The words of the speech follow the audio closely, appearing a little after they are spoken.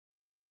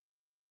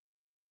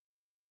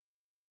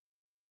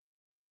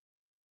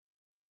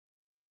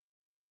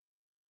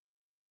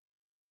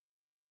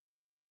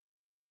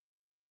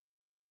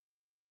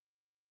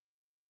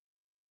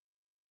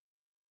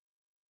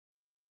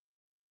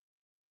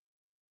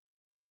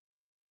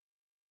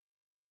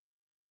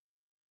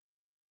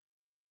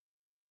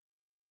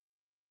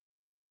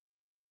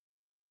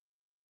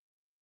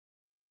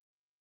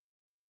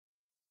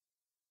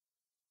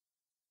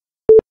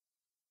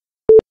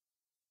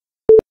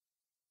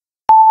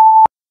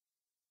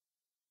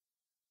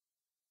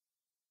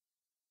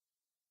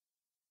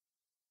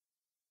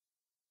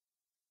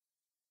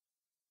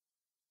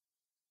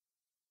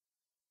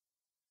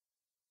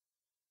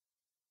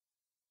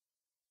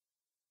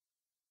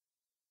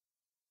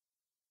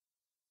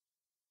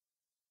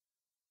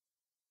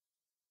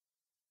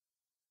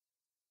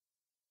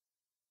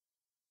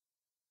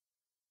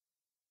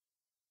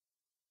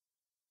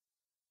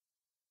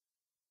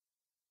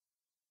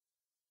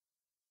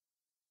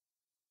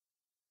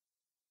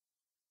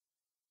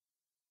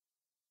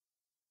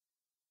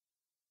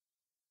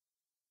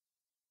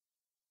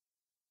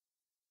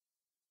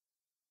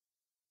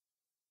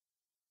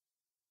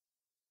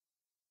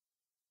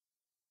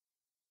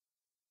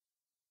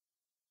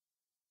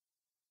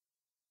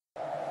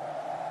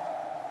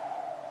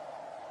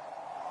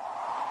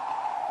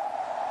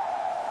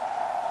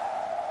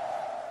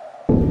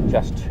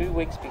Just 2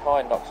 weeks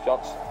behind Knox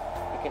Johnson,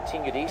 he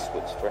continued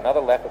eastwards for another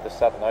lap of the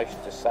Southern Ocean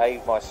to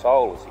save my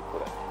soul, as he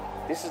put it.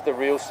 This is the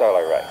real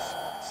solo race,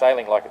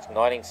 sailing like it's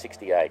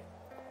 1968.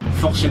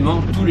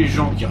 Forcément, tous les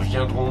gens qui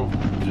reviendront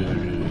de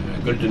la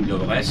Golden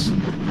Globe Race,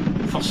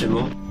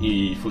 forcément,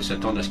 il faut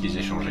s'attendre à ce qu'ils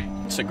aient changé.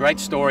 It's a great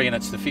story, and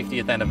it's the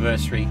 50th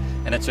anniversary,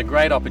 and it's a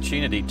great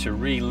opportunity to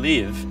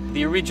relive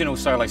the original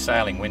solo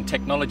sailing when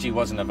technology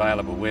wasn't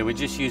available, where we're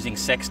just using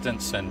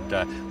sextants and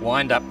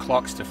wind-up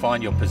clocks to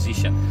find your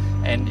position.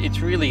 And it's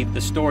really the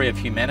story of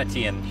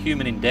humanity and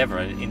human endeavour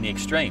in the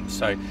extreme.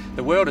 So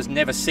the world has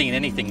never seen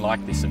anything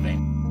like this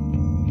event.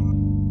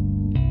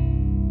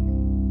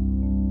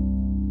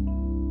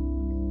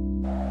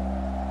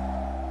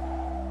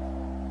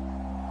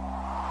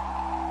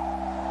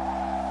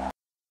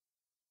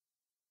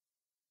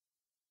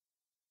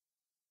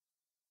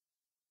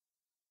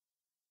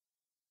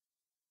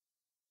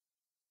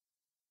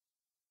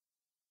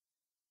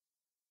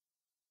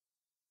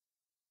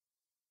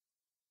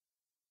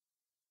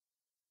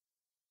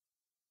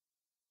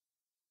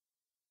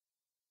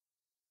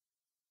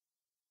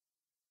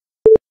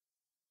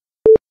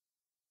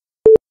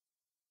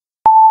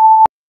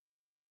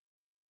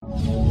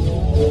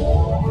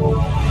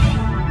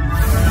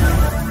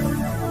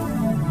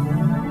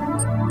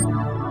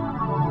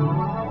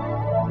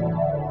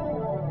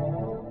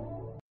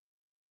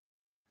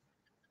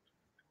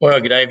 Well,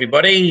 good day,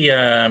 everybody.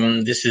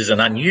 This is an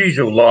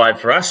unusual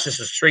live for us. This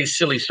is three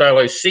silly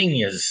solo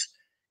seniors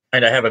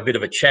going to have a bit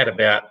of a chat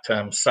about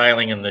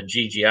sailing and the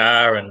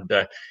GGR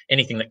and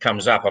anything that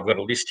comes up. I've got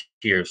a list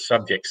here of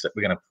subjects that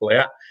we're going to pull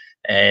out,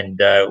 and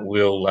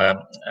we'll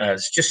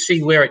just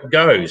see where it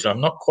goes.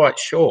 I'm not quite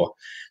sure.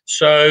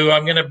 So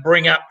I'm going to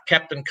bring up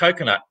Captain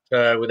Coconut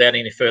without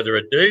any further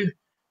ado.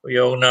 We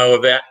all know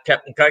about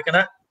Captain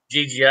Coconut,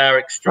 GGR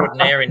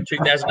extraordinaire in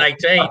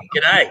 2018.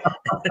 G'day.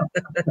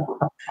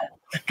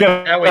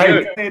 How are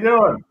you? How you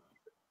doing?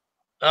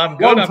 I'm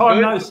good. Long time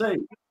no see.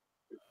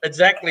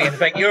 Exactly. In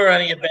fact, you're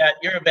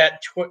about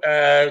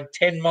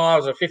 10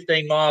 miles or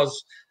 15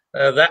 miles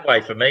that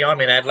way from me. I'm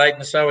in Adelaide,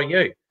 and so are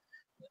you.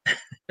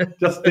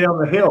 Just down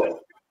the hill.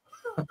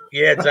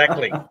 Yeah,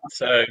 exactly.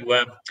 So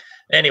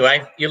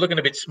anyway, you're looking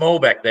a bit small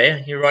back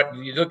there. You're right.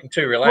 You're looking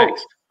too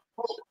relaxed.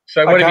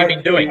 So what have you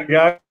been doing?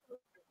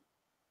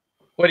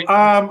 Working.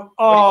 I'm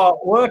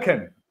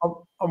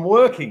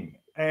working,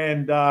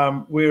 and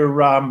we're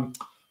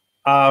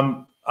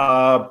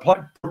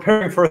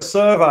preparing for a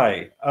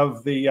survey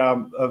of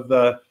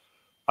the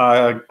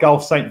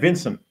Gulf St.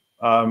 Vincent,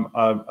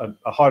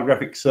 a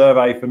hydrographic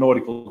survey for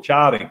nautical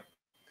charting.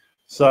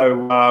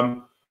 So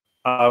I'm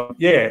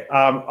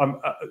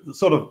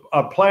sort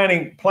of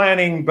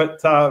planning,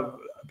 but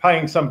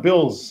paying some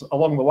bills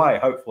along the way,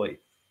 hopefully.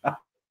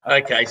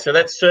 Okay, so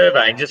that's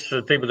surveying. Just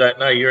for people who don't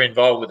know, you're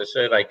involved with a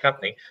survey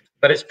company,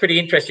 but it's pretty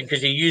interesting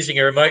because you're using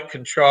a remote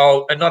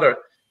control and not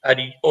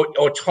an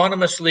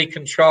autonomously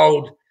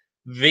controlled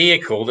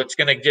vehicle that's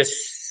going to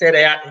just set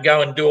out and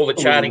go and do all the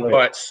charting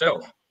by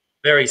itself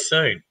very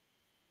soon.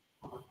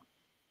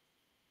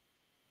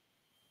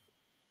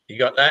 You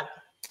got that?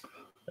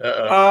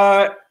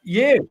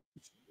 Yeah.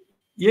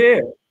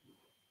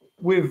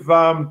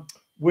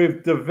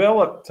 We've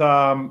developed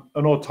an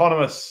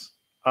autonomous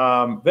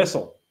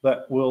vessel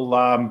that will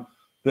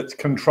that's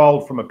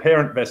controlled from a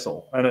parent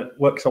vessel, and it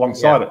works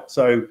alongside it,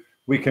 so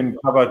we can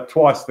cover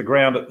twice the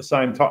ground at the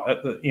same time,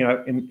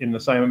 in the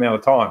same amount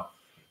of time.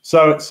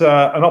 So it's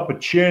an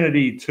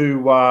opportunity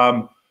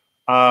to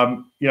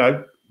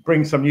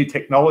bring some new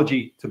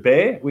technology to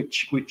bear,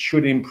 which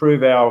should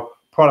improve our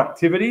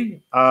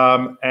productivity,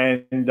 but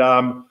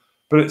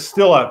it's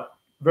still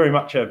very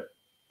much a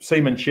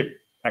seamanship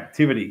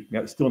activity.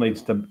 It still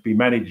needs to be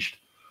managed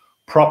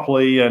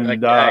properly and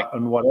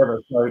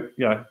whatever. So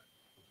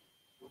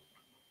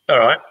All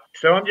right.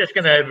 So I'm just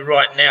going to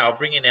right now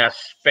bring in our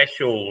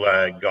special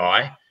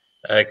guy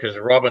because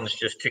Robin's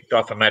just ticked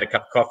off and made a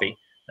cup of coffee,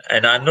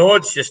 and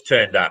Arnaud's just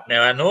turned up.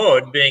 Now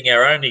Arnaud, being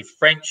our only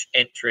French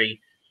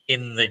entry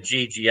in the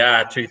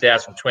GGR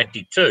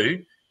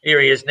 2022, here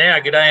he is now.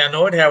 Good day,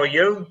 Arnaud. How are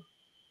you?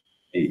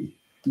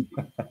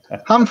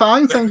 I'm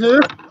fine, thank you.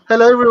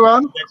 Hello,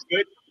 everyone. That's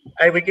good.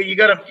 Hey, you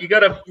got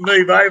to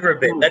move over a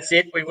bit. That's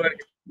it. We want to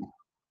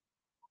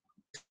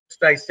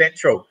stay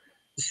central.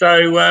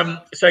 So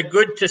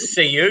good to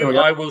see you.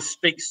 I will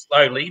speak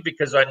slowly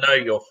because I know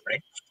you're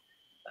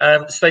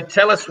French. So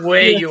tell us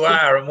where you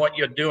are and what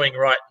you're doing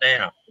right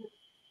now.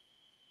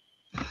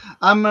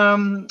 I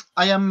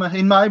am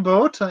in my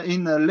boat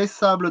in Les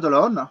Sables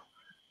d'Olonne,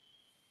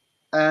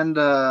 and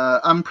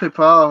I'm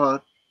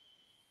prepared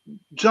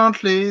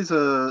gently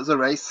the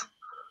race.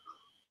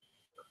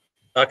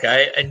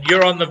 Okay, and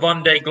you're on the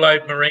Vendée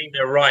Globe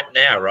Marina right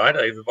now, right?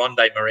 The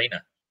Vendée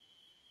Marina.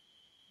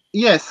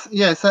 Yes.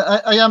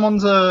 I am on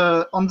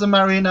the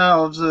marina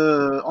on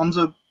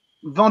the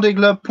Vendée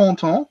Globe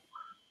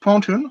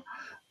pontoon,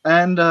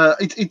 and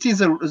it is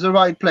the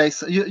right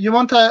place. You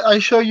want I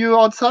show you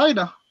outside?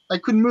 I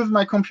could move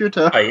my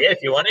computer. Oh yeah,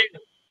 if you want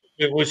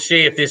to, we'll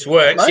see if this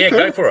works. Yeah,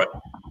 go for it.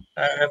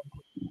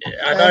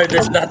 I know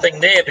there's nothing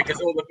there because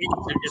all the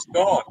minis have just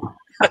gone.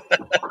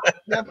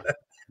 Yep.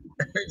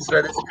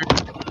 So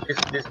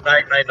this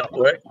may not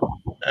work,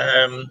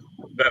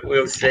 but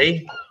we'll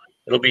see.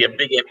 It'll be a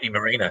big empty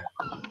marina.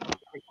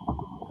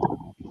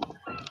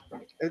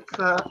 It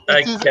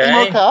is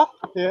Imoca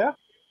here.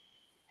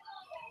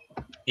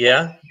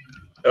 Yeah.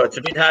 Oh, it's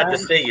a bit hard to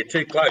see. You're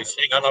too close.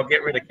 Hang on, I'll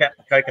get rid of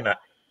Captain Coconut.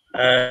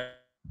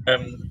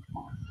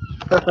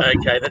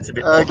 Okay, that's a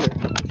bit.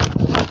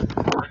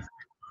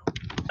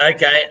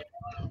 Okay,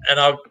 and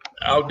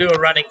I'll do a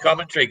running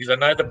commentary because I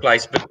know the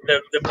place. But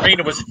the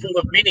marina was full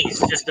of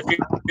minis just a few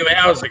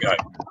hours ago.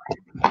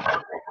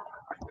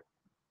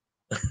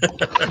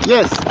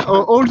 Yes,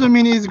 all the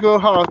minis go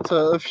out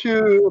a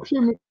few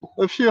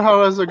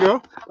hours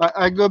ago.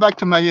 I go back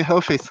to my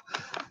office.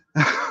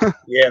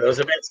 Yeah, there was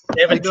about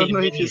 70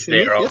 minis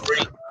there.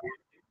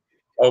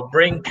 I'll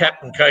bring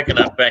Captain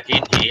Coconut back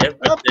in here,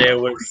 but there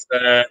was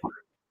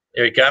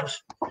here he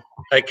comes.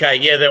 Okay,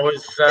 yeah, there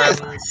was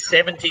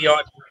 70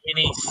 odd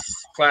minis,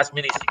 class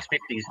mini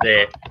 650s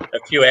there a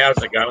few hours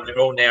ago, and they're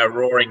all now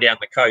roaring down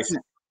the coast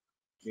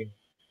in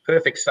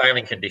perfect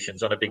sailing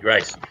conditions on a big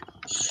race.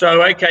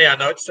 So, okay,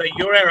 Arnaud, so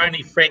you're our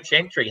only French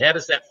entry. How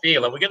does that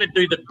feel? And we're going to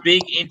do the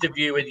big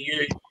interview with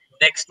you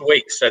next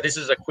week. So this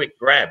is a quick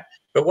grab.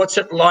 But what's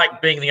it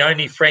like being the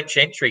only French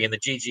entry in the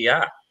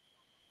GGR?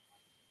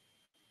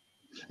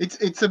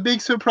 It's a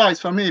big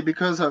surprise for me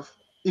because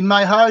in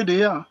my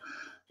idea,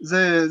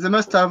 they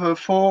must have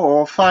 4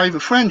 or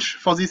 5 French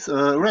for this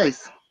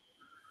race.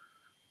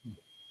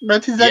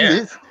 But it's like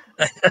this.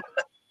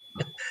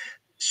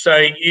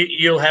 So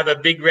you'll have a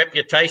big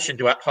reputation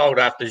to uphold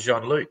after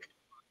Jean-Luc.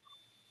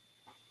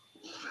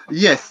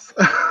 Yes,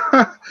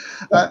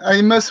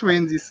 I must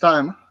win this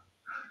time.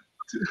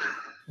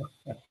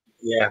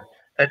 Yeah.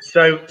 And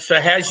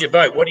so how's your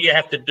boat? What do you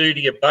have to do to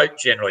your boat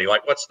generally?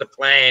 Like, what's the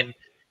plan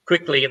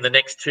quickly in the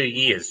next 2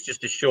 years?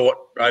 Just a short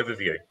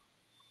overview.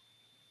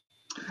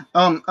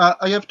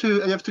 I have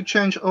to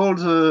change all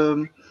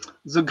the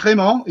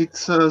gréement.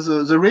 It's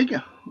the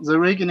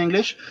rig in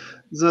English,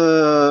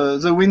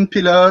 the wind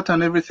pilot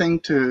and everything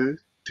to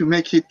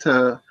make it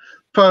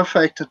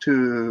perfect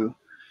to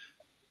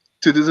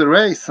do the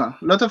race.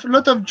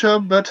 Lot of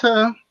job, but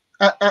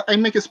I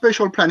make a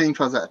special planning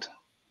for that.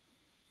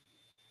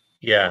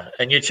 Yeah,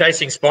 and you're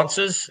chasing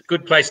sponsors.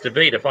 Good place to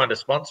be to find a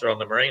sponsor on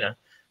the marina.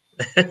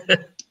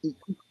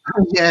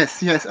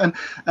 Yes, and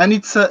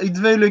it's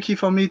very lucky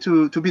for me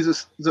to be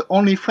the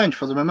only French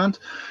for the moment,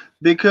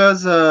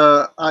 because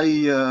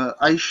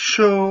I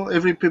show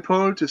every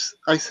people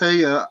I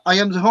say I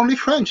am the only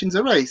French in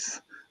the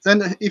race.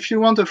 Then if you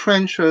want a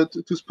French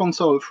to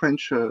sponsor a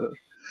French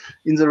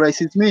in the race,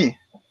 it's me.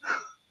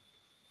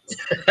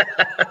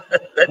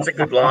 That's a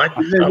good line.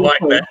 I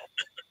like that.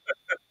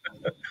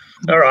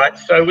 All right,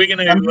 so we're going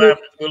to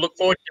we'll look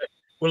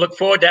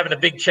forward to having a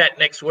big chat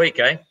next week,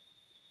 eh?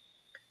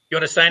 You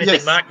want to say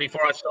anything, Mark,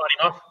 before I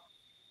sign off?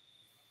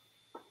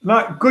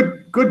 No,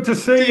 good to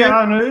see you,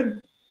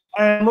 Arnaud,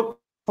 and look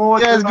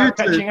forward to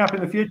catching up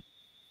in the future.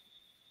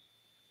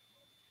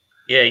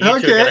 Yeah, you two are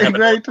going to have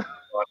great.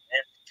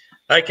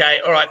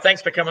 Okay, all right.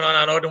 Thanks for coming on,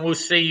 Arnaud, and we'll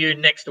see you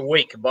next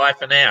week. Bye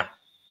for now.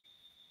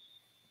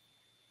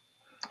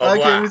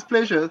 Okay, with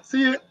pleasure.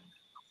 See you.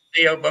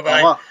 See you.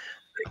 Bye-bye.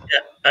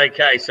 Yeah,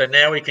 okay, so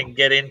now we can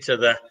get into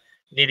the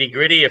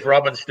nitty-gritty. If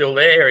Robin's still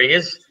there, he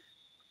is.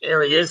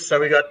 There he is. So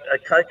we've got a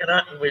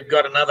Coconut and we've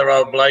got another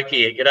old bloke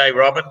here. G'day,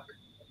 Robin.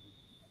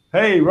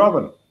 Hey,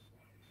 Robin.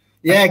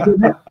 Yeah,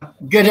 good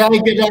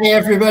day,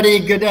 everybody.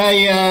 Good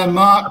day,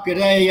 Mark. Good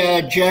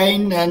day,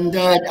 Jane. And,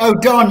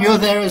 Don, you're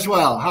there as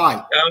well.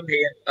 Hi.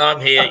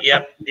 I'm here.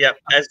 Yep,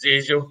 as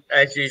usual.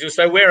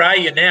 So where are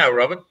you now,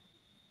 Robin?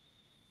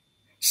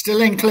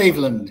 Still in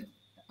Cleveland.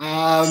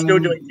 Still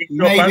doing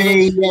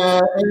maybe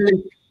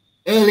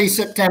early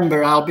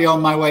September, I'll be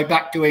on my way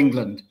back to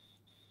England.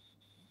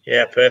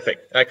 Yeah,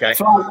 perfect. Okay.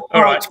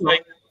 Flights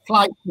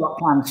got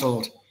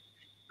cancelled.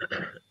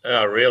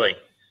 Oh, really?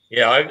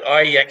 Yeah,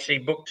 I actually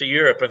booked to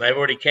Europe and they've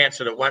already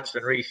cancelled it once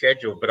and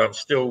rescheduled, but I'm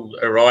still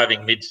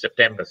arriving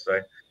mid-September,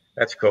 so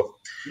that's cool.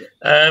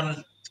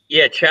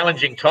 Yeah,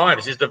 challenging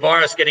times. Is the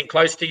virus getting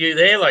close to you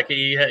there? Like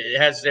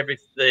has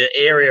the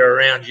area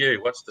around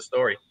you? What's the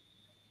story?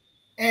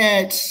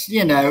 It's,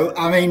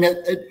 I mean,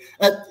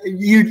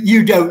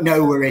 you don't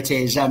know where it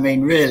is. I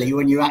mean, really,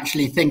 when you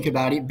actually think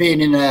about it,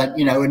 being in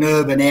an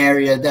urban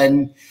area,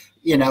 then,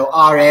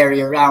 our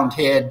area around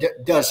here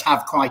does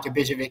have quite a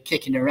bit of it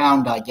kicking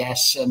around, I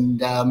guess.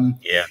 And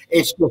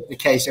it's just a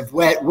case of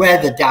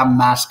wear the damn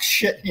mask,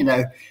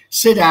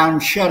 sit down,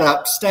 shut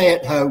up, stay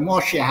at home,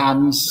 wash your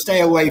hands,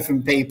 stay away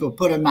from people,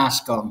 put a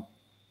mask on.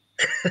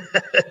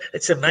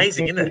 It's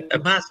amazing, isn't it? A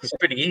mask is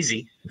pretty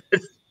easy.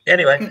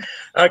 Anyway,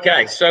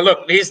 okay, so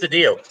look, here's the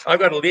deal. I've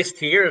got a list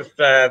here of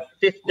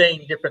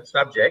 15 different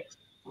subjects,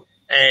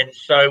 and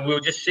so we'll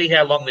just see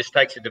how long this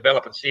takes to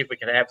develop and see if we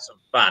can have some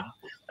fun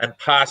and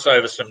pass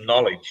over some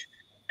knowledge.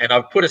 And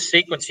I've put a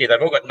sequence here.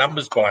 They've all got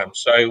numbers by them,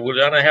 so we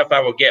don't know how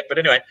far we'll get. But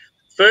anyway,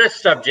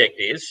 first subject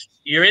is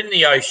you're in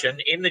the ocean,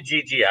 in the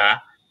GGR.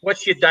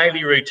 What's your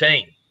daily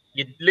routine?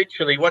 You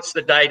literally, what's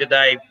the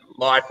day-to-day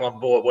life on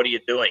board? What are you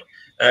doing?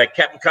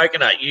 Captain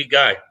Coconut, you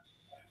go.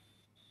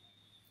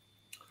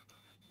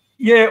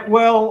 Yeah,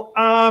 well,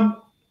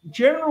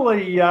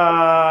 generally,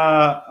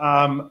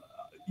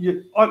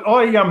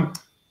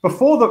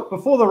 before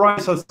the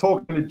race, I was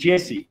talking to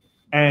Jesse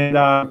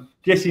and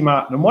Jesse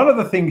Martin, and one of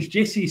the things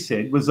Jesse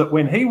said was that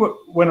when he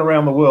went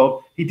around the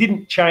world, he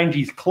didn't change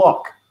his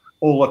clock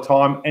all the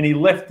time, and he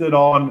left it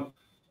on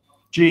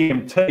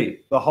GMT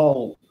the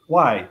whole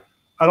way.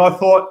 And I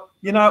thought,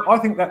 you know, I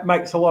think that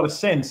makes a lot of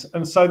sense,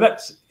 and so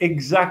that's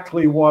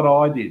exactly what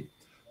I did.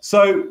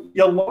 So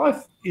your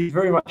life is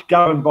very much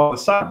governed by the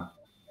sun,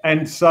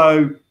 and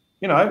so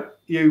you know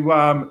you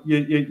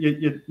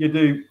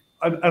do.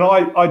 And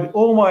I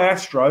all my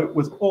astro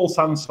was all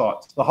sun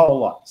sites, the whole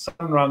lot, sun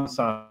run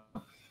sun.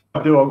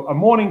 I do a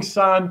morning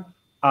sun,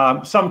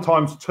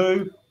 sometimes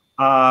two,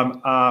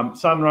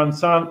 sun run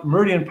sun,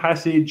 meridian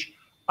passage,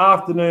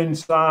 afternoon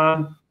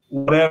sun,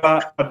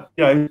 whatever.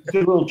 You know, do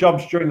little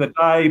jobs during the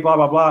day, blah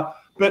blah blah.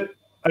 But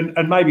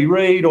and maybe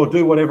read or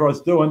do whatever I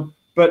was doing.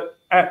 But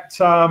at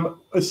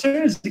as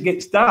soon as it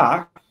gets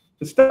dark,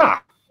 it's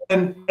dark,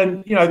 and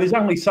you know there's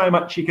only so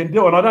much you can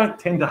do. And I don't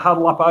tend to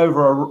huddle up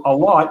over a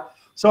light.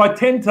 So I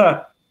tend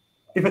to,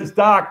 if it's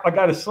dark, I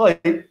go to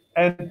sleep,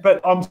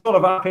 but I'm sort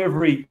of up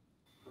every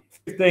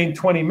 15,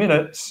 20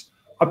 minutes.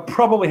 I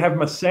probably have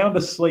my sound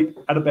asleep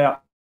at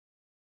about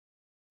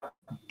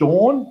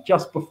dawn,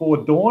 just before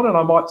dawn, and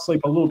I might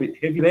sleep a little bit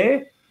heavy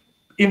there.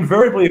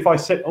 Invariably, if I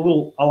set a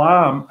little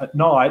alarm at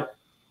night,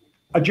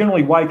 I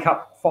generally wake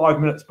up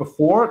 5 minutes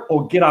before it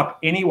or get up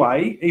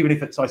anyway, even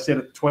if it's I set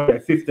it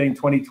 15,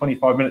 20,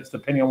 25 minutes,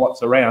 depending on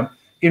what's around.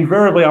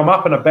 Invariably, I'm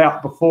up and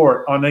about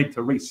before it. I need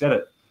to reset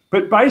it.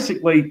 But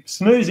basically,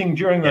 snoozing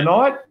during the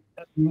night,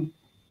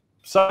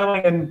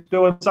 sailing and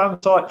doing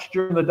sun sights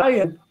during the day,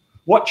 and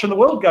watching the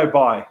world go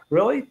by,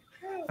 really.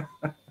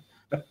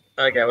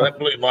 Okay, well, that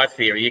blew my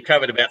theory. You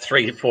covered about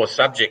 3 to 4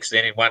 subjects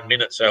then in 1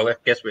 minute, so I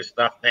guess we're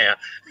stuffed now.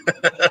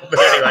 But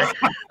anyway,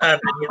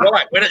 you're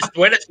right. When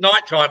it's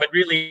nighttime, it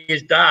really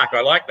is dark. I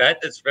like that.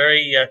 It's a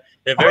very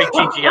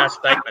GGR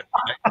statement.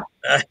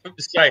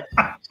 You know?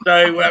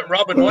 So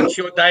Robin, what's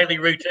your daily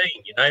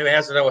routine? You know,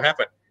 how's it all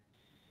happen?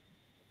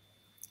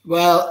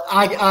 Well,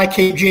 I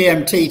keep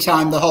GMT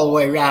time the whole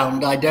way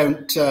round. I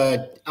don't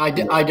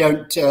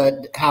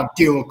have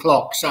dual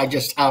clocks. I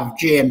just have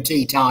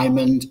GMT time,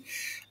 and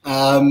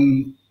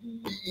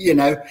you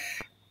know,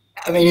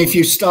 I mean, if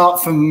you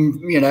start from,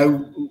 you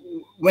know,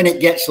 when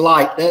it gets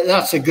light,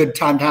 that's a good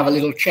time to have a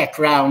little check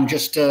round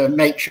just to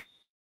make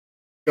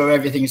sure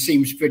everything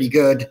seems pretty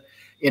good,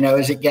 you know,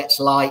 as it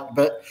gets light.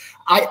 But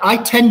I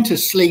tend to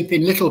sleep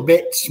in little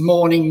bits,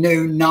 morning,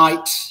 noon,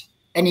 night,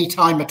 any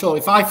time at all.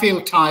 If I feel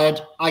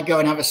tired, I go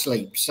and have a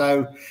sleep.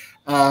 So,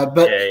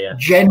 but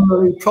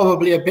generally,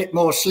 probably a bit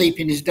more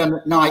sleeping is done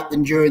at night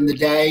than during the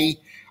day.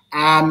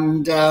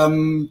 And,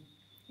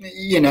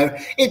 you know,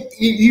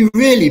 you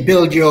really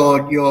build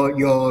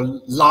your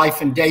life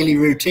and daily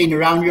routine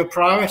around your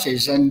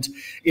priorities. And,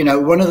 you know,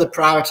 one of the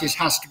priorities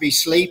has to be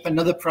sleep.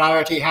 Another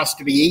priority has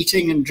to be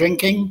eating and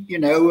drinking, you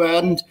know,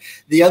 and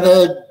the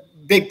other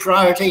big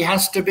priority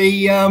has to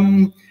be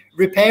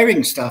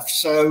repairing stuff.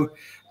 So,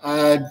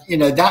 you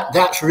know,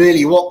 that's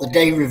really what the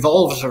day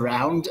revolves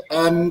around.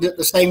 And at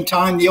the same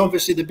time,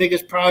 obviously the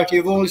biggest priority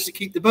of all is to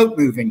keep the boat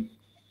moving.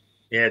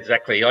 Yeah,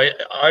 exactly.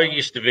 I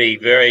used to be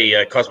very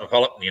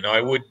cosmopolitan. You know, I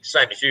would,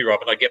 same as you,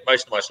 Robin, I get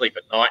most of my sleep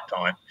at night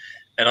time.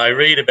 And I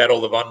read about all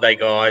the Vendée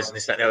guys and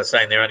this, that, and the other,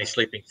 saying they're only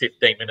sleeping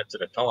 15 minutes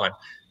at a time.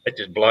 It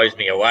just blows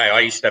me away. I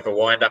used to have a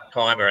wind-up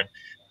timer, and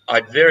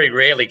I'd very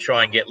rarely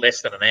try and get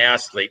less than an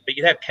hour's sleep. But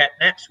you'd have cat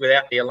naps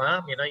without the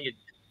alarm. You know,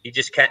 you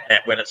just cat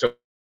nap when it's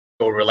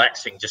all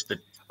relaxing, just to,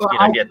 you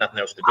know, get nothing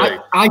else to do.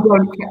 I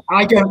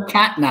don't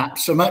catnap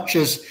so much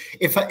as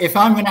if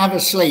I'm going to have a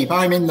sleep,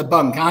 I'm in the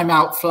bunk, I'm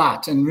out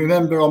flat. And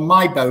remember, on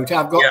my boat,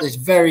 I've got this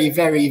very,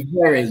 very,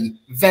 very,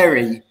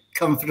 very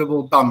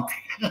comfortable bunk.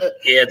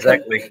 Yeah,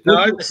 exactly. No,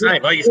 I'm the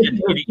same. I used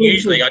to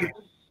usually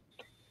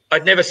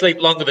I'd never sleep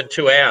longer than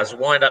 2 hours.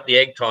 Wind up the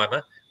egg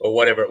timer or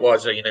whatever it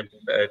was. You know,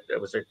 it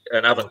was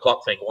an oven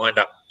clock thing. Wind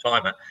up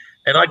timer,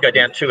 and I'd go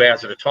down 2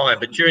 hours at a time.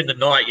 But during the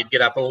night, you'd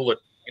get up all the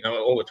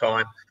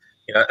time.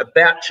 You know,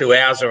 about 2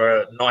 hours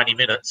or 90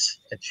 minutes,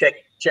 and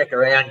check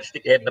around,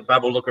 stick your head in the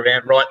bubble, look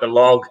around, write the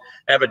log,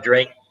 have a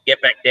drink, get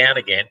back down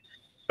again.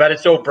 But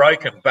it's all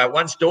broken. But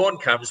once dawn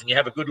comes and you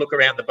have a good look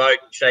around the boat,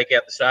 shake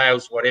out the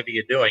sails, whatever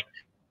you're doing.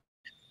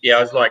 Yeah,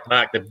 I was like,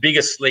 Mark, the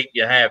biggest sleep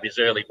you have is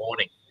early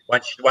morning.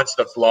 Once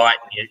it's light,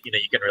 and you know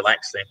you can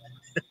relax then.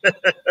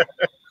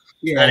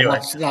 Yeah. Anyway,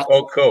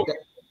 all cool.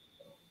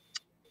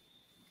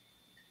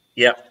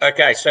 Yeah.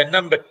 Okay. So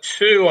number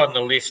 2 on the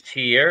list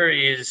here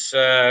is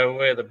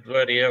where the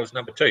bloody hell is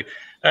number 2?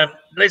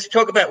 Let's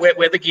talk about wet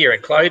weather gear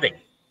and clothing.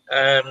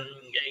 What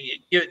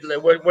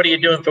are you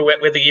doing for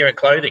wet weather gear and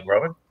clothing,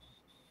 Robin?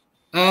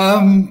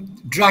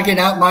 Dragging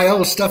out my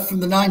old stuff from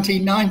the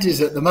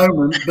 1990s at the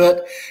moment,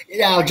 but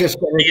yeah, I'll just.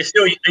 Are you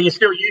still using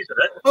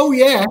it? Oh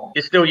yeah.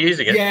 You're still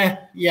using it?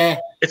 Yeah.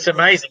 It's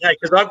amazing,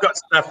 because I've got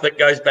stuff that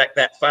goes back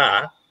that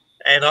far.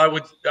 and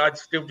I'd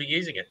still be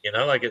using it. You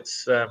know, like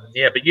it's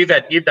yeah. But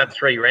you've done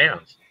 3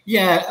 rounds.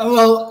 Yeah,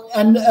 well,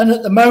 and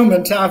at the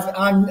moment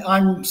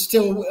I'm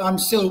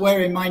still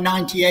wearing my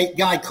 98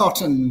 Guy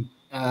Cotton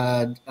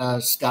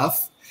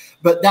stuff,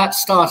 but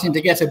that's starting to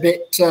get a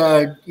bit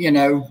you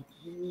know,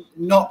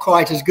 not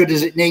quite as good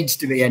as it needs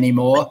to be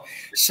anymore.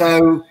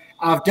 So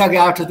I've dug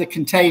out of the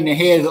container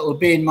here that will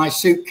be in my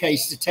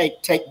suitcase to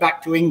take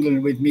back to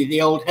England with me,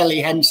 the old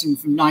Helly Henson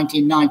from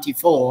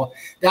 1994.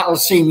 That'll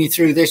see me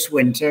through this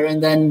winter,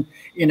 and then,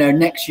 you know,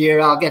 next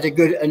year I'll get a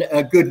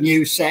good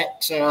new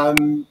set,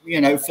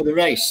 you know, for the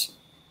race.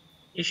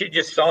 You should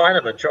just sign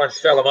them and try and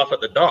sell them off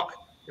at the dock.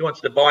 Who wants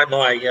to buy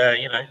my,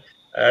 you know,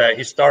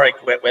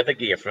 historic wet weather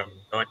gear from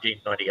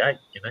 1998?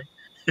 You know.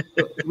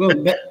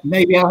 Well,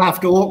 maybe I'll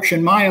have to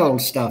auction my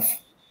old stuff.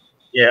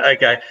 Yeah.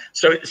 Okay.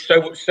 So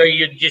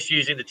you're just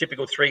using the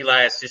typical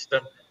 3-layer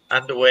system: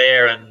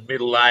 underwear and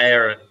middle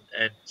layer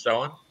and so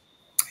on.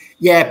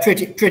 Yeah,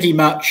 pretty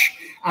much.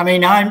 I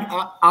mean,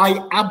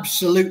 I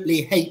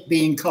absolutely hate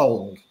being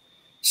cold.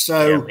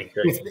 So Yeah,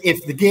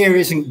 if the gear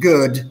isn't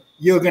good,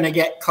 you're going to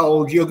get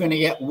cold, you're going to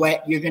get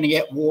wet, you're going to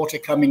get water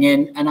coming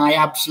in, and I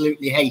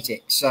absolutely hate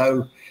it.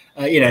 So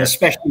you know,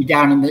 especially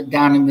down in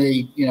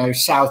the you know,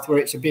 south, where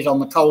it's a bit on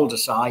the colder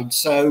side.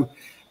 So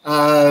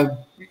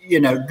you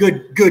know,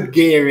 good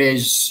gear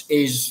is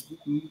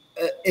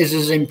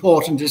as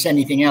important as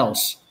anything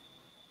else.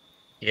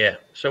 Yeah.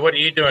 So what are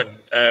you doing,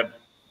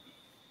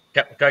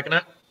 Captain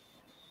Coconut?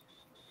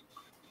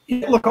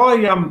 Yeah, look,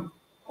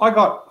 I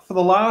got, for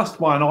the last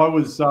one, I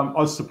was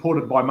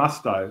supported by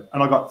Musto,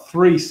 and I got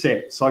 3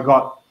 sets. I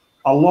got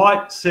a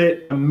light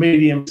set, a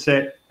medium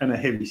set, and a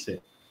heavy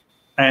set.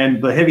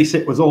 And the heavy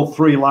set was all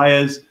 3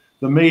 layers.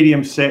 The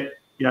medium set,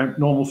 you know,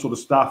 normal sort of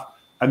stuff,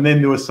 and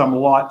then there was some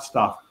light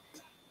stuff.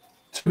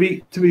 To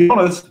be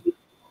honest,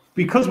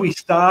 because we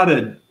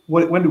started,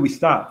 when did we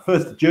start?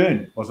 1st of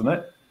June, wasn't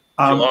it?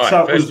 July.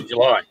 So 1st of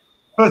July.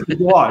 1st of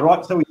July,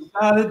 right? So we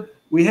started,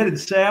 we headed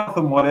south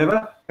and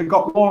whatever. It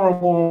got warmer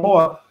and warmer and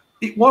warmer.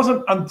 It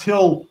wasn't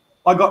until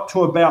I got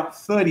to about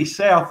 30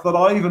 south that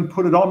I even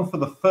put it on for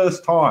the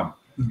first time,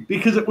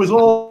 because it was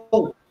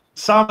all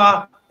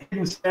summer,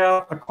 heading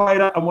south,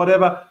 equator and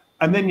whatever.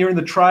 And then you're in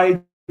the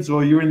trades,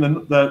 or you're in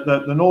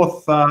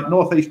the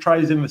northeast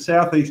trades, in the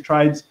southeast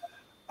trades.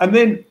 And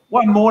then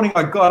one morning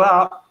I got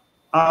up,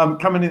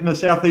 coming in the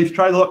southeast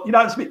trade, like, you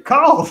know, it's a bit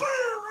cold. So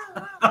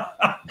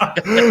I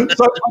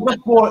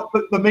just bought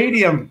the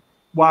medium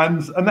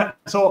ones, and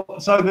that's all.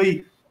 So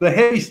the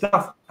heavy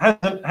stuff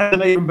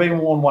hasn't even been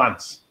worn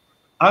once,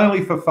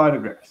 only for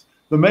photographs.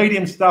 The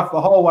medium stuff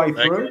the whole way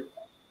through, okay.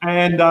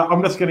 And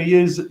I'm just going to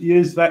use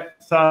that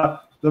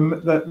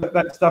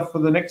that stuff for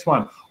the next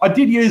one. I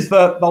did use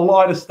the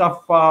lighter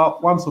stuff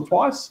once or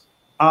twice.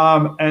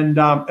 And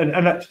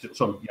that's just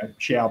sort of, you know,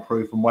 shower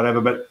proof and whatever.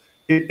 But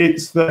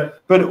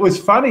but it was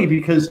funny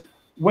because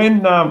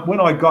when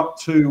I got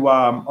to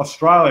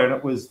Australia, and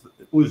it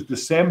was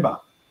December,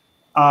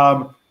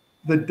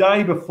 the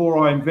day before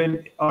I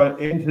entered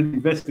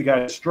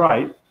Investigator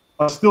Straight,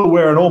 I was still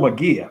wearing all my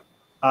gear,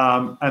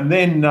 and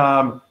then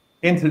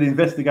entered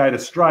Investigator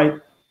Straight,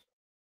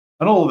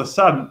 and all of a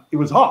sudden it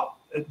was hot,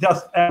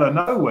 just out of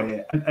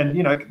nowhere, and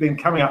you know, then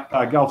coming up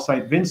Gulf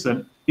St.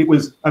 Vincent. It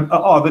was,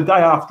 the day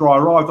after I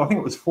arrived, I think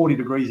it was 40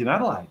 degrees in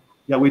Adelaide.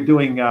 Yeah, we're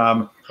doing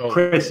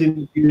press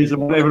interviews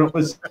and whatever, and it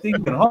was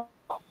stinking hot.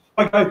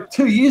 I go,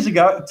 2 days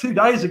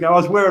ago, I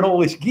was wearing all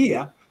this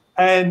gear,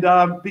 and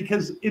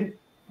because in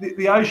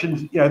the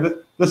oceans, you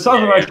know, the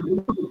southern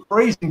ocean was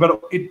freezing,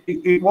 but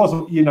it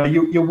wasn't, you know,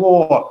 you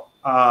wore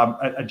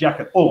a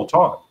jacket all the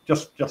time,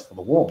 just for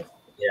the warmth.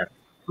 Yeah.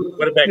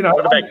 What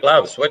about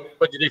gloves?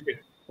 What'd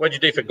you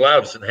do for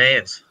gloves and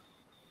hands?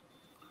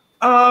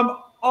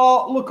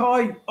 Oh, look,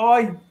 I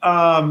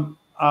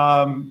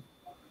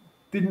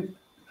didn't.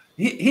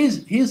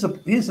 Here's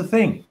the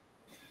thing,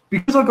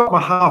 because I got my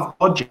half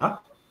bodger,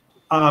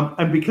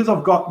 and because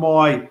I've got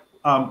my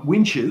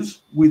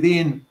winches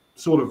within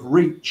sort of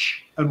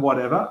reach and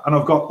whatever, and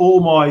I've got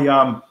all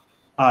my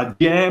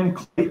jam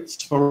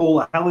cleats for all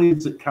the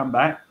halyards that come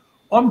back.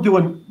 I'm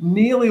doing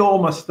nearly all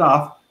my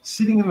stuff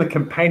sitting in the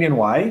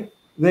companionway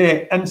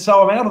there, and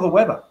so I'm out of the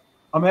weather.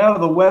 I'm out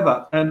of the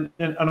weather, and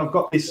I've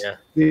got this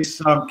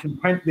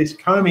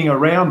combing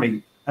around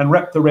me and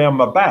wrapped around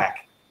my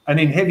back. And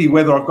in heavy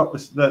weather, I've got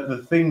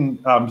the thing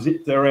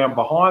zipped around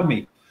behind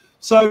me.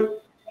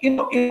 So in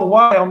a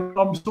way,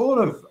 I'm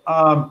sort of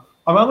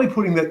I'm only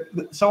putting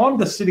that. So I'm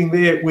just sitting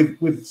there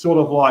with sort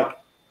of like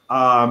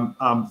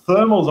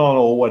thermals on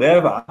or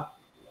whatever.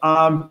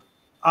 You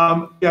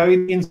know,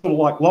 in sort of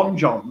like long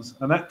johns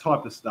and that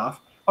type of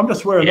stuff. I'm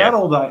just wearing that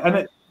all day,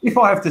 and if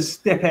I have to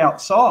step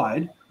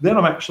outside, then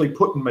I'm actually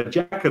putting my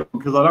jacket on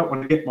because I don't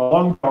want to get my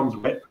long johns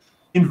wet.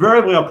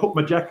 Invariably, I put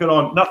my jacket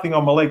on, nothing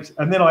on my legs,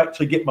 and then I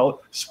actually get my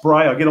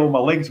spray. I get all my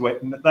legs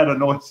wet, and that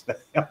annoys me.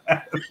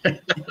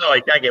 Oh,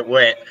 you can't get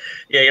wet.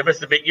 Yeah, you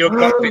must have been, your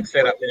cockpit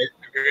setup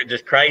there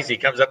just crazy.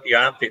 It comes up to your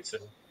armpits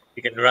and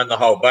you can run the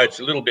whole boat. It's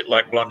a little bit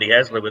like Blondie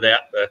Hasler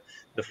without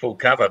the full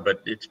cover,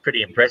 but it's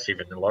pretty impressive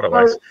in a lot of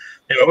ways.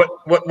 Anyway,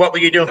 what were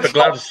you doing for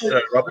gloves,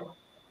 Robin?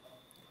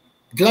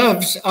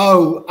 Gloves?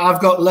 Oh, I've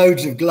got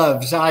loads of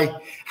gloves. The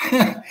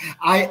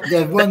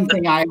one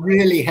thing I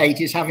really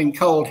hate is having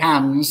cold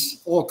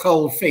hands or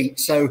cold feet.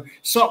 So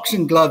socks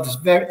and gloves,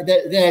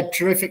 they're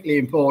terrifically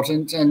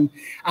important. And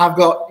I've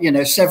got,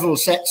 several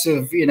sets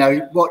of,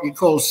 what you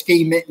call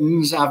ski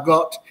mittens. I've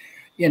got,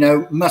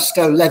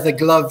 Musto leather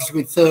gloves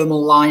with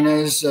thermal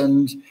liners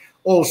and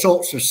all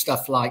sorts of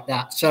stuff like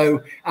that. So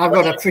I've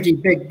got a pretty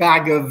big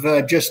bag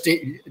of just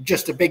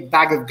a big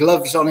bag of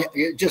gloves on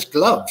it, just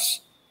gloves.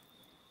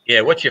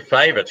 Yeah, what's your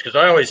favourites? Because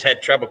I always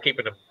had trouble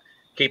keeping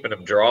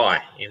them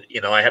dry.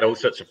 I had all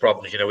sorts of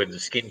problems, with the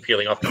skin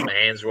peeling off, and my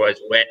hands were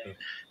always wet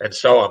and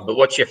so on. But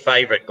what's your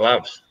favourite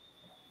gloves?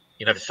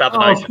 For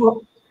Southern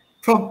Ocean.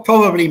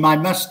 Probably my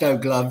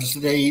Musto gloves,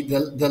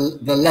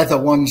 the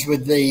leather ones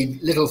with the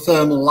little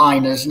thermal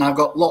liners, and I've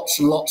got lots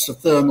and lots of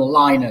thermal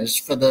liners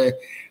for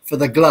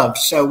the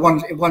gloves. So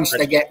once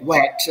they get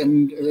wet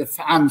and the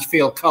hands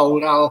feel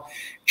cold, I'll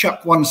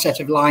chuck one set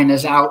of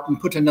liners out and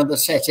put another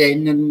set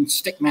in and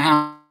stick my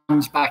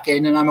hands back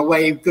in, and I'm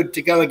away, good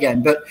to go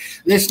again. But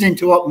listening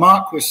to what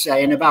Mark was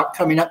saying about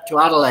coming up to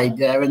Adelaide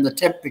there and the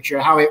temperature,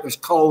 how it was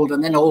cold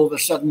and then all of a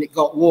sudden it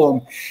got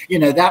warm,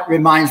 that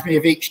reminds me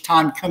of each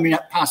time coming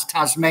up past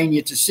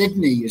Tasmania to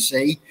Sydney, you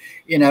see,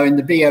 in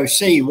the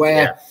BOC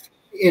where,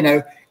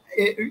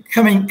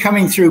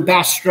 coming through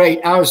Bass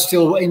Strait, I was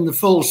still in the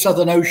full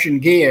Southern Ocean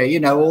gear,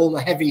 all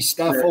the heavy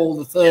stuff, all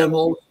the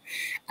thermal,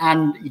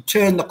 and you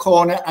turn the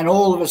corner and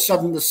all of a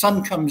sudden the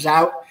sun comes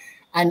out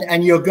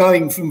and you're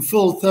going from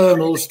full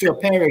thermals to a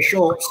pair of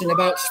shorts in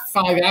about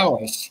 5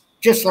 hours,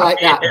 just like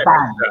that.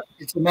 Bang.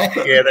 It's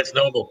amazing. Yeah, that's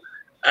normal.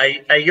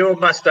 Are your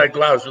Musto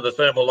gloves with the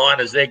thermal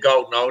liners, they're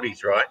golden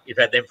oldies, right? You've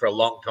had them for a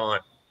long time.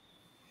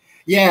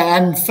 Yeah,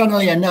 and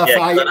funnily enough,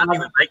 I don't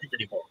even make them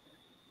anymore.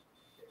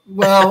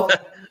 Well,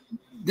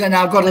 then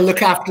I've got to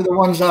look after the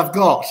ones I've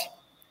got.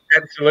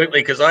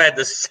 Absolutely, because I had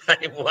the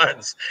same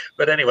ones.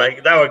 But anyway,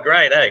 they were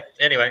great, eh?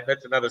 Anyway,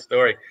 that's another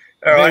story.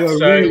 All right,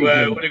 so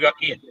really what do we got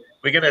here?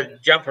 We're going to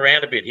jump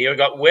around a bit here. We've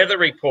got weather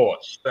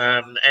reports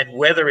and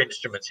weather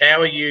instruments. How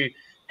are you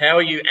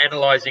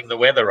analysing the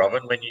weather,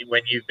 Robin, when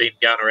you've been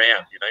going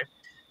around,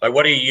 Like,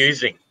 what are you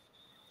using?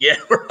 Yeah,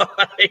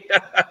 right.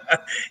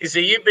 You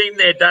see, you've been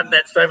there, done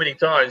that so many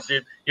times.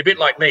 You're a bit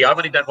like me. I've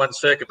only done one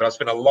circuit, but I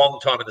spent a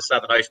long time in the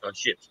Southern Ocean on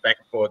ships, back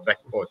and forth, back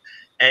and forth.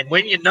 And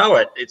when you know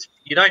it,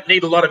 you don't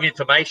need a lot of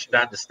information to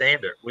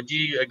understand it. Would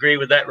you agree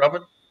with that,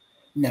 Robin?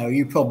 No,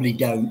 you probably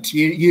don't.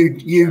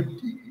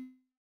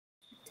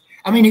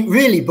 I mean, it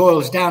really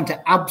boils down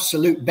to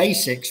absolute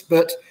basics,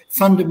 but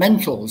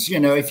fundamentals.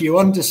 If you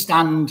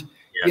understand,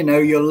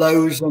 your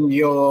lows and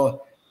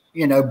your,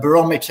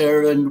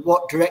 barometer and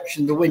what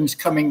direction the wind's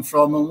coming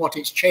from and what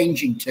it's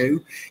changing to,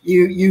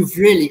 you've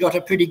really got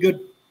a pretty good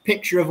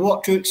picture of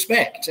what to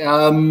expect.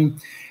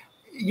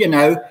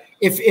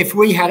 If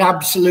we had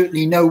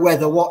absolutely no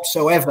weather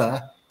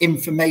whatsoever,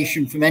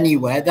 information from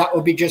anywhere, that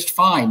would be just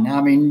fine. I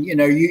mean,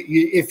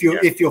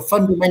 if your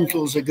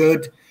fundamentals are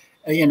good,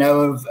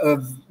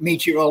 of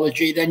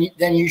meteorology,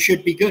 then you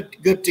should be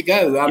good to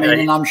go. I mean,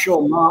 and I'm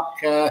sure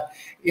Mark,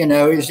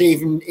 is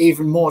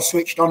even more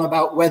switched on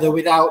about weather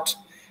without,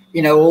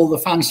 all the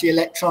fancy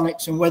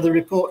electronics and weather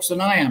reports than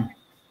I am.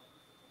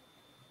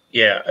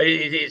 Yeah,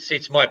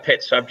 it's my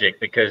pet subject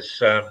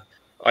because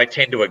I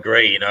tend to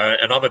agree, and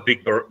I'm a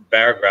big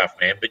barograph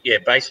man. But yeah,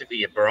 basically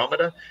your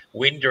barometer,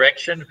 wind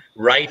direction,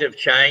 rate of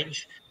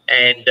change.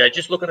 And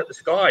just looking at the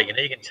sky, you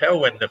can tell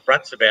when the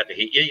front's about to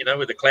hit you,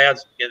 with the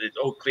clouds, it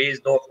all clears,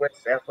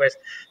 northwest, southwest.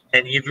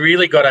 And you've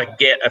really got to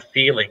get a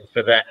feeling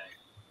for that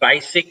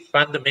basic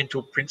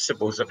fundamental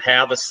principles of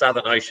how the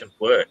Southern Ocean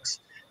works.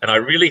 And I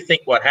really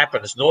think what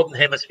happens, Northern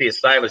Hemisphere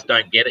sailors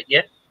don't get it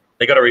yet.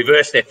 They've got to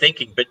reverse their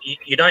thinking. But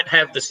you don't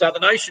have the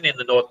Southern Ocean in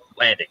the North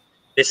Atlantic.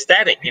 They're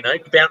static,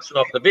 bouncing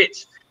off the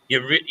bits.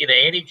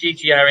 Any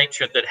GGR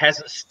entrant that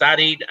hasn't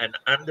studied and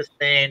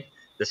understand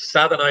the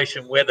Southern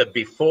Ocean weather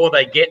before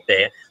they get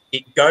there,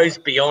 it goes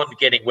beyond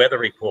getting weather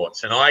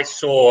reports. And I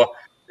saw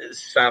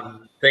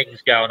some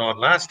things going on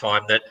last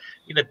time that,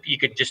 you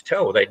could just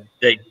tell they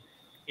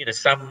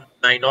some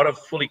may not have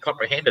fully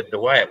comprehended the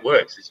way it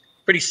works. It's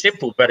pretty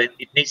simple, but it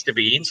needs to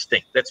be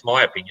instinct. That's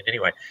my opinion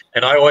anyway.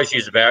 And I always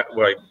use a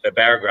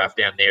barograph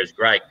down there is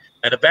great.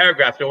 And a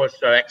barograph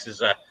also acts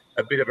as a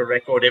bit of a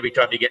record every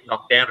time you get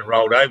knocked down and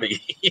rolled over.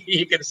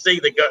 You can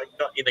see get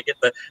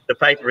the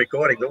paper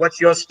recording. But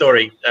what's your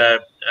story,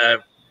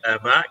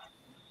 Mark?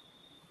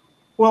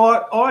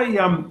 Well,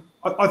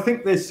 I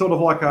think there's sort of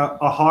like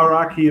a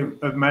hierarchy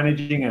of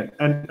managing it.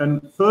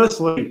 And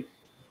firstly,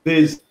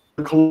 there's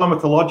the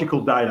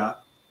climatological data,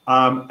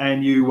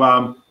 and you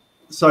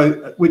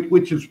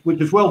which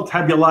is well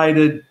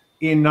tabulated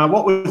in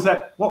what was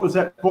that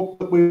book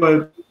that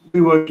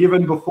we were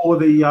given before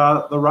the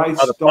race?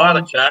 Oh, the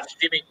pilot charts,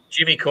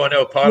 Jimmy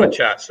Cornell pilot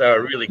charts. They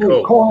were really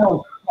cool.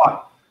 Cornell, right.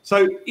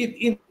 So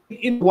in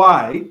a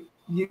way,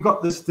 you've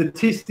got the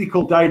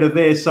statistical data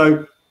there.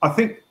 So I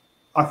think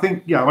I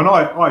think, you know, and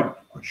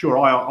I'm sure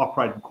I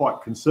operated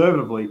quite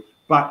conservatively,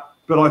 but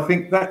I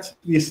think that's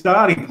your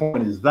starting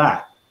point is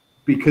that,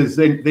 because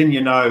then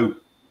you know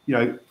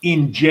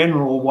in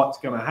general what's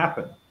going to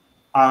happen,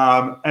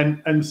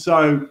 and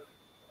so,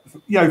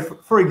 you know,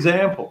 for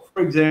example,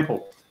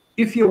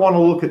 if you want to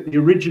look at the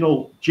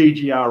original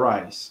GGR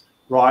race,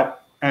 right,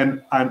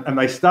 and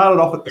they started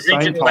off at the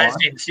same time.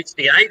 In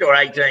 68 or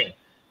 18?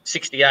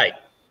 68.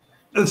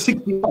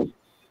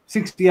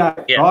 68,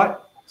 yeah. Right?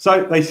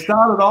 So they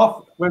started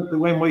off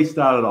when we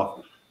started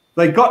off.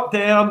 They got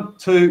down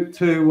to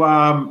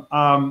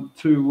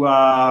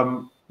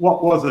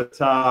what was it?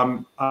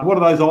 What are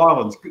those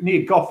islands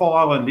near Gough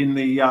Island in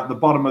the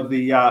bottom of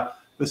the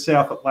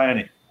South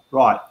Atlantic,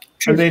 right?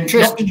 And then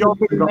Johnson got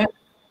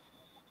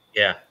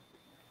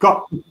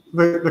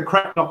the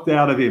crap knocked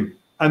out of him,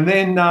 and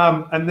then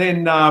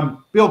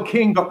Bill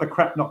King got the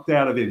crap knocked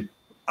out of him.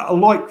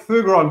 Loic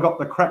Fougeron got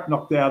the crap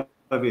knocked out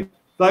of him.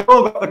 They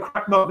all got the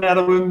crap knocked out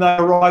of them. They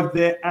arrived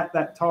there at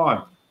that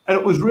time, and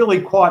it was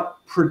really quite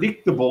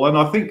predictable. And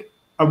I think,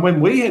 and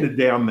when we headed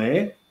down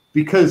there,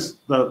 because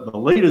the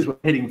leaders were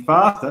heading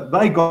faster,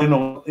 they got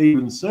in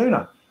even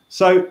sooner.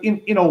 So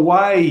in a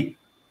way,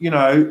 you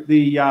know,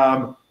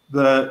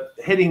 the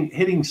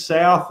heading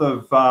south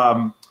of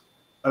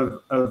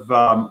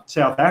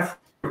South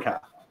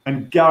Africa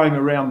and going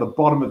around the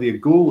bottom of the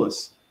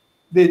Agulhas,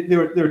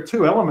 there are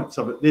two elements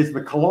of it. There's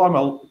the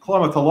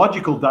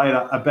climatological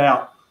data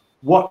about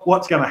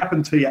what's going to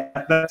happen to you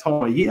at that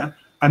time of year,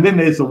 and then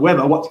there's the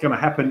weather, what's going to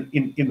happen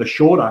in the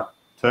shorter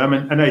term.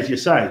 And as you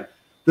say,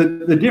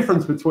 the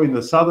difference between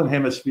the southern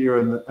hemisphere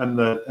and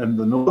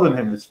the northern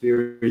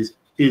hemisphere is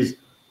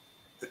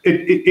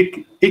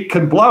it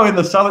can blow in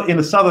the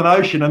southern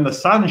ocean and the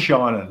sun's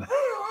shining.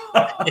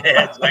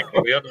 Yeah,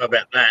 exactly. We all know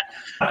about that.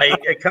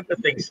 A couple of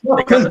things. There.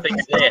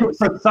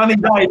 It's a sunny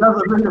day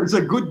doesn't mean it's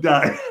a good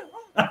day.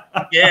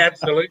 Yeah,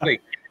 absolutely.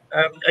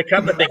 A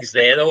couple of things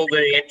there. All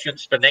the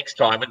entrants for next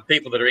time, and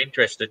people that are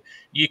interested,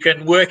 you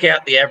can work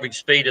out the average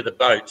speed of the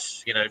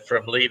boats, you know,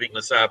 from leaving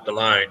Les Sables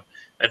d'Olonne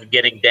and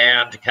getting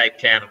down to Cape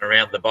Town and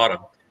around the bottom.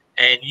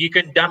 And you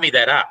can dummy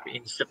that up.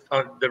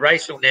 The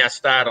race will now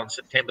start on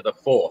September the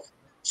 4th.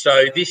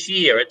 So this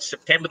year, it's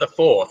September the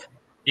 4th.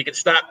 You can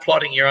start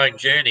plotting your own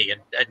journey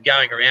and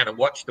going around and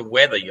watch the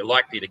weather you're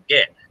likely to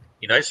get.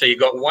 You know, so you've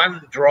got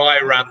one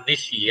dry run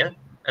this year,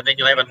 and then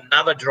you'll have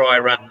another dry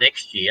run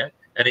next year.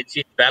 And it's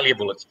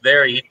invaluable. It's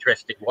very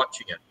interesting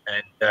watching it.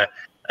 And,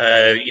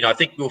 you know, I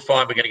think we'll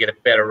find we're going to get a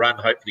better run,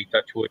 hopefully,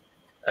 Touchwood,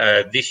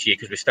 this year,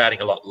 because we're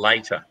starting a lot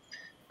later.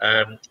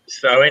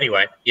 So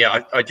anyway,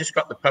 yeah, I just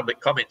got the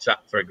public comments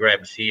up for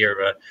grabs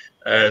here.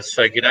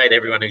 So good day to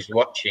everyone who's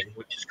watching,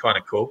 which is kind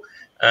of cool.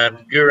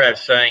 Gurav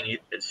saying,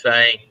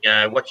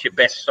 what's your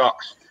best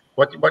socks?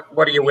 What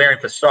are you wearing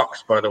for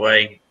socks, by the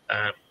way,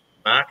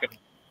 Mark?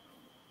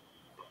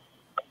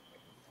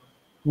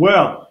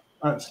 Well,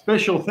 a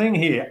special thing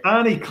here.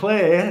 Arnie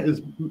Claire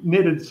has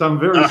knitted some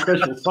very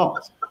special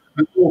socks.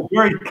 They're all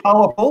very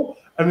colourful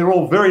and they're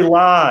all very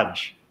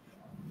large.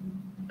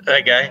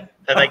 Okay.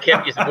 And they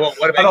kept you.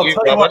 What about you,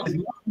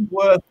 Robin?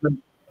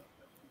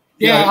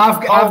 Yeah,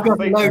 I've got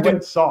a load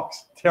of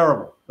socks.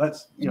 Terrible.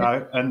 That's, you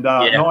know, and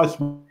nice.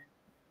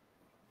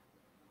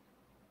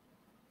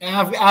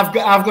 I've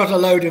got a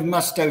load of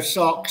Musto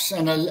socks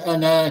and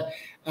a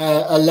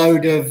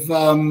load of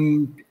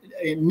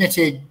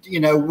knitted, you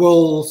know,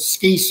 wool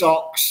ski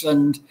socks,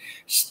 and,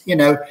 you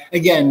know,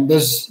 again,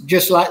 there's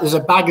a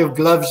bag of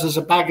gloves, there's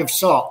a bag of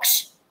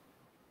socks.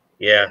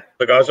 Yeah,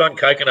 look, I was on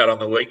Coconut on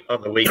the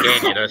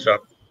weekend, you know, so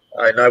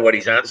I know what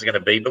his answer is going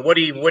to be. But what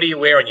do you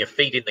wear on your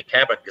feet in the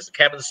cabin? Because the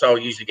cabin sole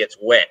usually gets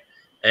wet,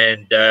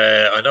 and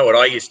I know what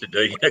I used to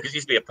do, you know, because it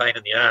used to be a pain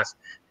in the ass.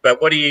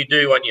 But what do you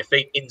do on your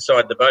feet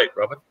inside the boat,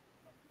 Robin?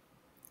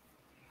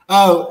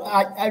 Oh,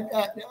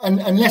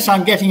 unless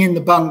I'm getting in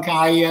the bunk,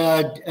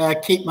 I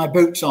keep my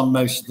boots on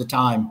most of the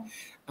time.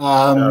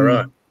 All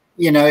right.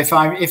 You know, if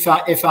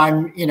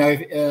I'm, you know,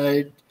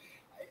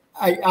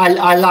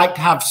 I like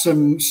to have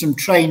some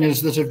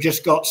trainers that have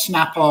just got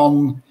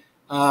snap-on,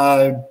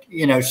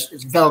 you know,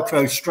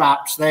 Velcro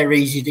straps. They're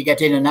easy to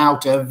get in and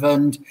out of,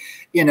 and,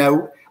 you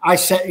know, I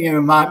set, you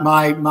know,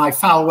 my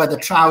foul weather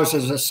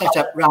trousers are set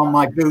up round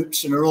my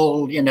boots and are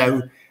all, you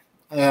know,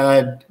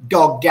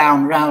 dog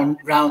down round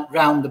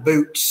the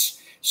boots,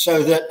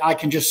 so that I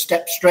can just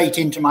step straight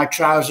into my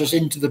trousers,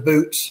 into the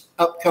boots,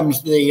 up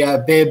comes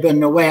the bib,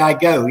 and away I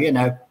go, you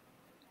know.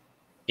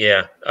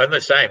 Yeah, I'm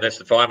the same. That's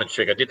the fireman's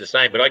trick. I did the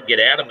same, but I'd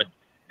get out of my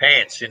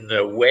pants in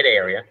the wet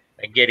area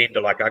and get into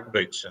like Ugg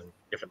boots and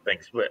different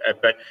things.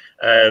 But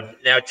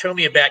now tell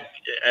me about,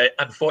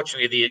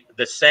 unfortunately,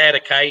 the sad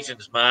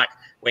occasions, Mark,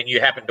 when you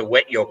happen to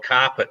wet your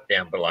carpet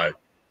down below.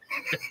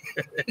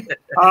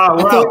 I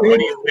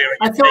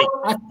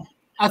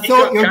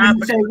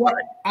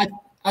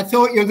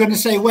thought you were going to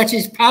say wet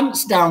his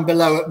pants down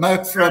below at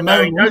Merck for a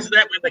moment. He does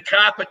that when the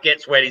carpet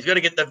gets wet. He's got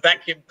to get the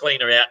vacuum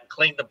cleaner out and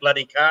clean the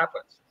bloody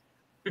carpets.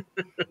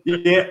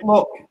 Yeah,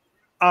 look,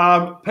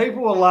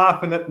 people were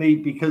laughing at me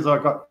because I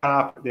got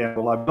carpet down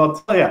below. But I'll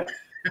tell you,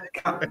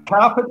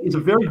 Carpet is a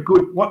very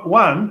good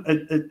one.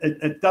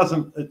 It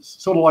doesn't.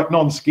 It's sort of like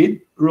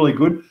non-skid, really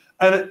good,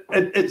 and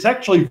it's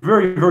actually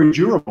very, very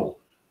durable.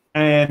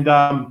 And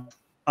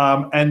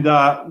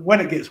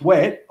when it gets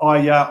wet,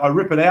 I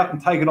rip it out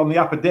and take it on the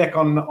upper deck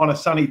on a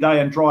sunny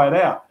day and dry it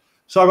out.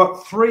 So I've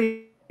got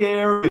 3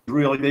 areas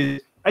really.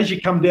 There's, as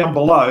you come down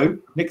below,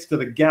 next to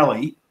the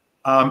galley,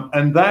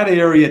 and that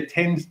area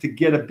tends to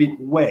get a bit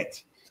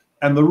wet.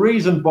 And the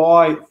reason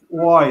why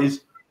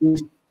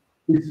is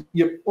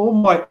all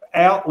my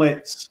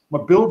outlets,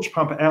 my bilge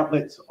pump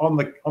outlets on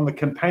the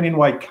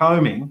companionway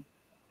coaming,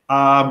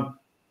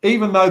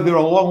 even though they're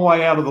a long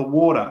way out of the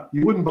water,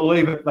 you wouldn't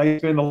believe it, they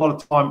spend a lot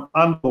of time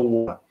under the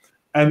water.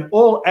 And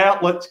all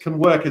outlets can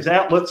work as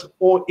outlets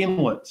or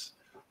inlets.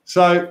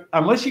 So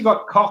unless you've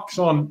got cocks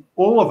on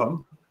all of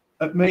them,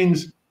 it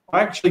means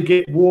I actually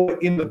get water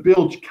in the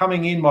bilge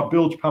coming in my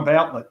bilge pump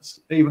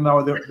outlets, even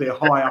though they're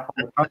high up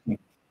on the company.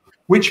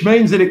 Which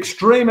means at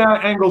extreme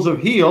angles of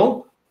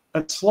heel,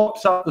 it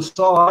slops up the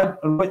side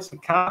and wets the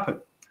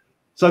carpet.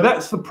 So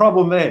that's the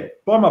problem there.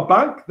 By my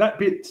bunk, that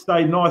bit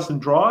stayed nice and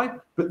dry.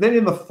 But then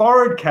in the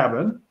forward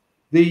cabin,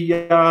 the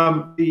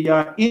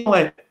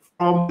inlet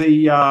from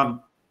the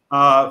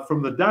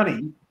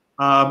dunny,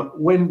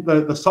 when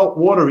the salt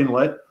water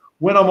inlet,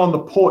 when I'm on the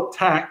port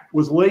tack,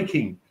 was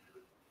leaking.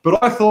 But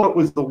I thought it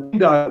was the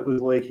window that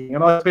was leaking,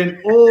 and I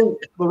spent all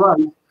the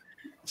race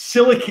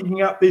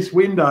silicking up this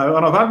window,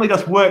 and I've only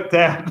just worked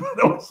out that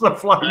it was the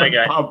flooding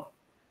pump.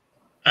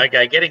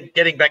 Okay,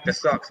 getting back to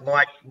socks,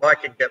 Mike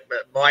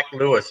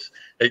Lewis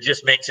has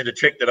just mentioned a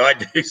trick that I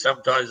do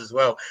sometimes as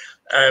well.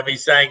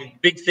 He's saying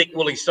big, thick,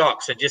 woolly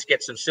socks and just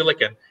get some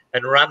silicone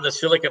and run the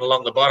silicone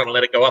along the bottom and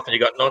let it go off, and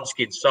you've got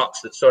non-skid socks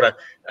that sort of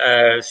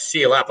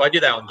seal up. I do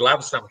that on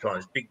gloves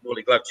sometimes, big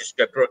woolly gloves, just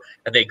go through it,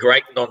 and they're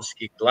great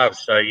non-skid gloves.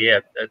 So,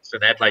 yeah, it's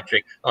an Adelaide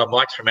trick. Oh,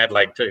 Mike's from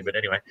Adelaide too, but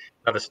anyway,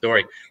 another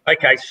story.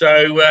 Okay,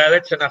 so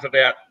that's enough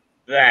about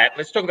that.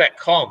 Let's talk about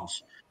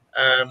comms.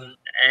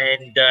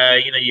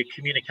 Your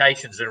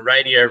communications and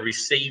radio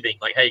receiving,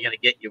 like how you're going to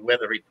get your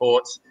weather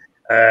reports,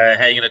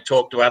 how you're going to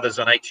talk to others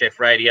on HF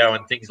radio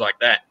and things like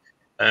that.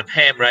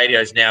 Ham radio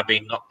is now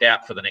being knocked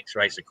out for the next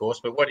race, of course.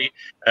 But what are you,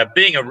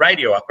 being a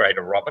radio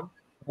operator, Robin,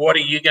 what are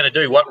you going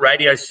to do? What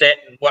radio set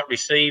and what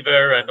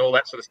receiver and all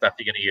that sort of stuff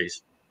you're going to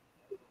use?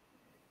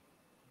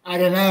 I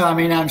don't know. I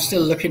mean, I'm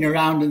still looking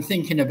around and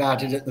thinking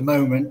about it at the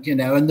moment,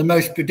 and the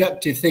most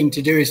productive thing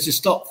to do is to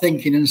stop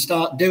thinking and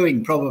start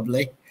doing,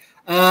 probably.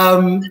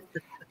 Because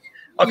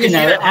you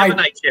don't have an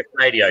HF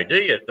radio, do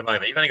you, at the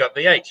moment? You've only got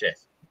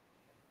VHF.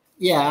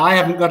 Yeah, I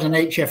haven't got an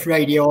HF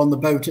radio on the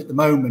boat at the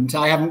moment.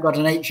 I haven't got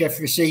an HF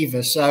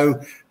receiver. So,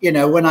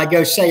 when I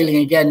go sailing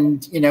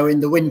again,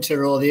 in the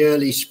winter or the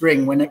early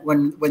spring, when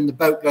the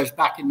boat goes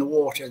back in the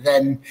water,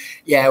 then,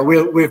 yeah,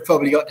 we've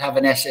probably got to have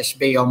an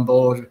SSB on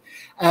board.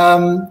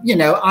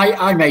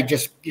 I may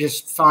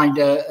just find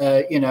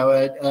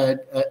a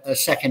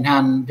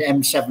second-hand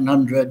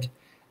M700,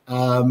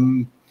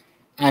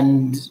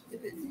 and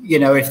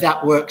if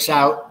that works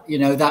out,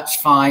 that's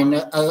fine.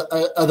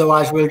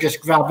 Otherwise, we'll just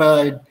grab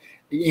a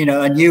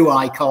new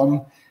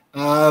Icom.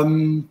 I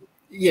mean,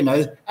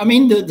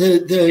 the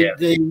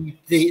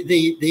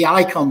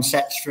Icon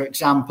sets, for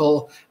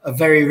example, are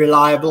very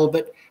reliable.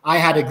 But I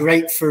had a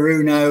great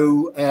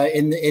Furuno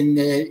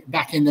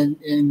back in the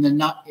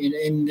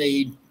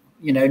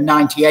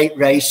 98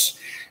 race.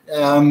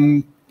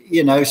 So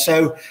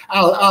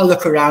I'll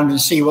look around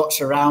and see what's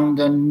around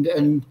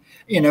and.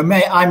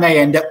 I may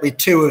end up with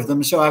 2 of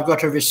them. So I've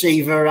got a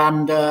receiver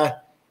and,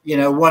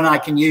 one I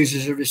can use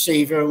as a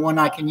receiver and one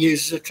I can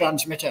use as a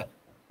transmitter.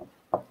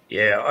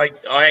 Yeah,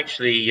 I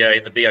actually,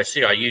 in the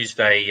BOC, I used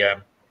a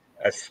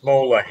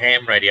smaller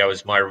ham radio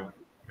as my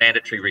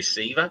mandatory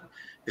receiver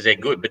because they're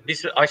good. But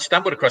I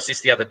stumbled across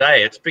this the other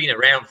day. It's been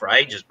around for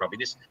ages, probably.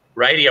 This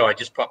radio I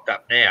just popped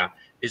up now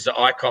is the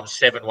ICOM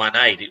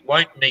 718. It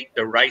won't meet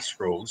the race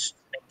rules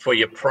for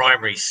your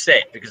primary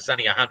set because it's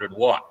only 100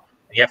 watt.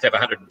 You have to have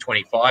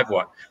 125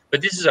 watt.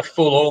 But this is a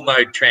full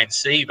all-mode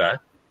transceiver,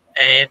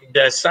 and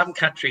some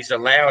countries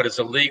allow it as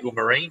a legal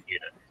marine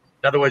unit.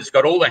 In other words, it's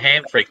got all the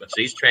ham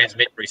frequencies,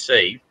 transmit,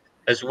 receive,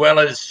 as well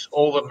as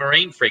all the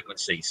marine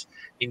frequencies.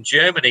 In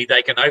Germany,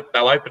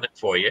 they'll open it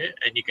for you,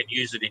 and you can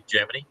use it in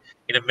Germany.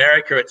 In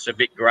America, it's a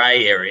bit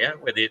grey area,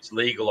 whether it's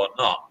legal or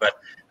not. But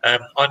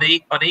on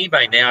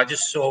eBay now, I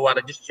just saw one.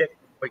 I just checked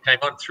before we came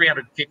on,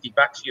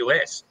 $350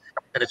 US.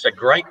 And it's a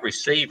great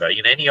receiver.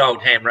 Any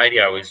old ham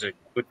radio is a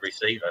good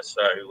receiver.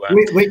 So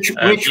which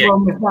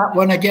one was that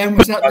one again?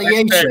 Was that the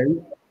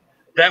Yaesu?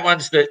 That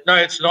one's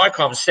it's an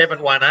Icom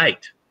 718.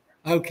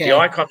 Okay. The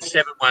Icom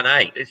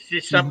 718. It's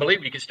just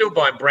unbelievable. You can still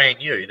buy them brand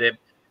new. They're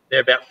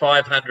about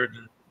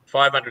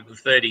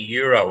 530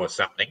 euro or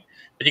something.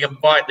 But you can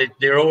buy it.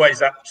 They're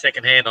always up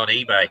second hand on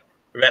eBay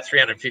for about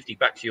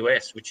 $350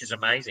 US, which is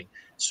amazing.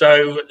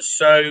 So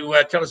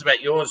tell us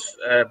about yours.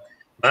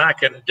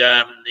 Mark, and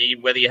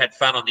whether you had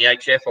fun on the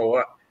HF or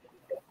what?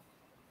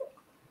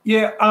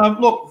 Yeah,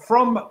 look,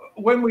 from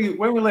when we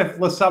left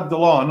Les Sables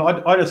d'Olonne,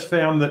 I just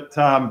found that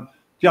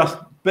just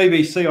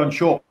BBC on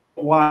short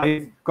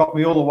wave got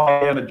me all the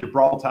way down to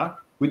Gibraltar,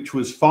 which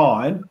was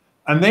fine.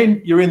 And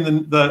then you're in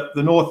the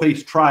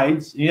northeast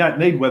trades. You don't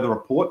need weather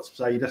reports,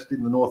 so you're just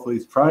in the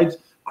northeast trades.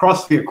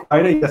 Cross the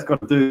equator, you just got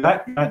to do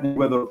that. You don't need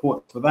weather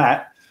reports for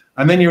that.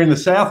 And then you're in the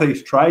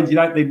southeast trades. You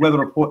don't need weather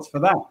reports for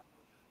that.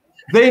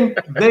 Then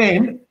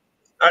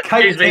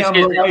excuse me.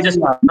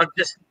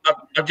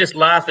 I'm just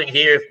laughing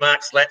here. If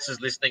Mark Slatz is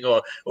listening,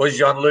 or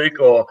Jean-Luc,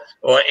 or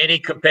any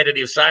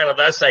competitive sailor,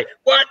 they say,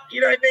 "What?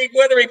 You don't need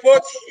weather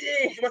reports?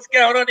 What's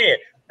going on here?"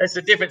 That's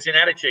the difference in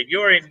attitude.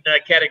 You're in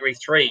category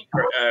 3,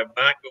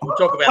 Mark. We'll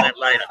talk about that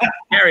later.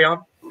 Carry on.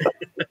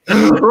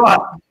 Right.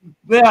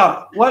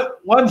 Now,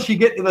 once you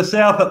get to the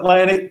South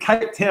Atlantic,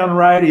 Cape Town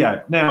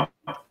radio. Now,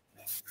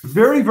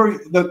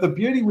 the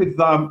beauty with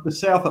the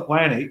South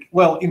Atlantic,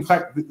 well, in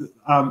fact,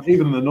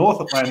 even the North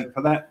Atlantic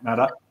for that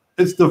matter,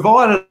 it's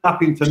divided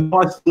up into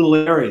nice little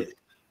areas,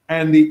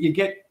 and you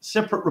get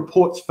separate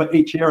reports for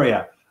each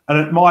area. And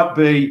it might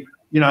be,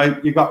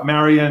 you've got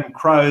Marion,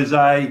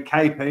 Crozet,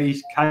 Cape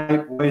East,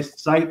 Cape West,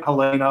 St.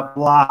 Helena,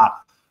 blah.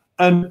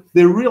 And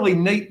they're really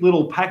neat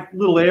little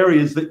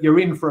areas that you're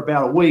in for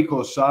about a week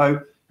or so.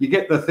 You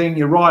get the thing,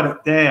 you write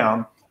it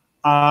down,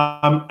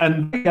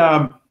 and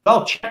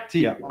they'll chat to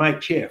you,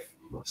 mate, chef.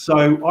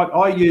 So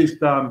I used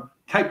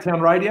Cape Town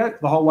radio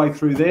the whole way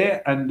through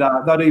there, and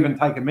they'd even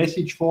take a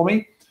message for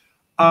me.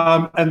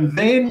 And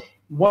then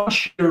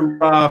once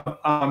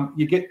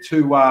you get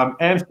to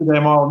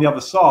Amsterdam on the other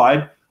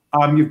side,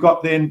 you've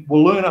got then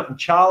Wiluna and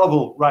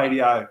Charleville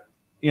radio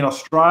in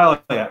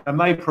Australia, and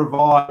they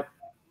provide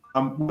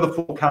weather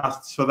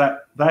forecasts for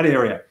that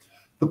area.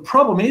 The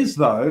problem is,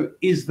 though,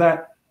 is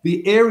that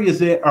the areas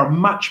there are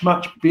much,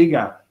 much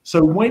bigger.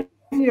 So when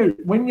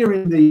you're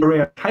in the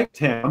area of Cape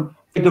Town,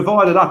 they're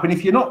divided up. And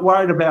if you're not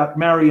worried about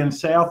Marion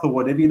South or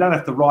whatever, you don't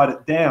have to write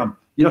it down.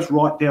 You just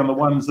write down the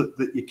ones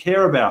that you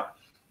care about.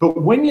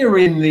 But when you're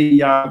in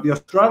the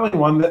Australian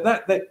one,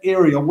 that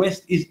area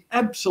west is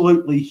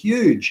absolutely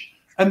huge.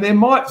 And there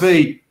might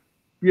be,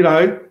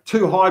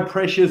 2 high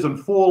pressures and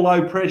 4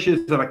 low pressures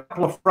and a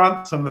couple of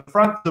fronts, and the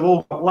fronts have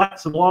all got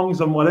lats and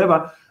longs and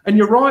whatever. And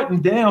you're writing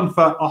down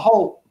for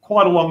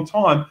quite a long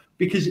time,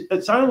 because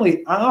it's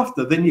only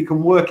after then you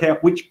can work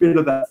out which bit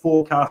of that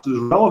forecast is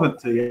relevant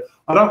to you.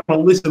 I don't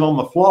want to listen on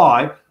the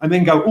fly and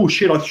then go, oh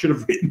shit, I should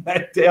have written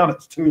that down.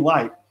 It's too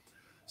late.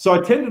 So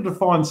I tended to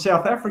find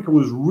South Africa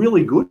was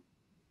really good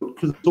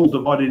because it's all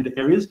divided into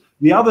areas.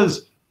 The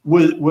others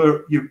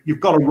were you've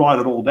got to write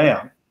it all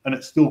down, and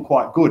it's still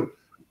quite good.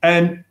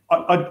 And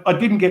I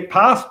didn't get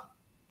past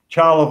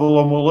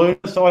Charleville and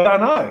Wiluna, so I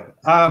don't know.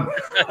 No.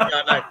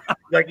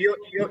 Like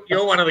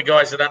you're one of the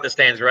guys that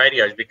understands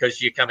radios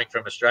because you're coming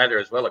from Australia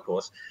as well, of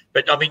course.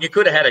 But I mean, you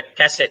could have had a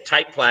cassette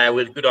tape player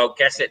with good old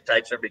cassette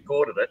tapes and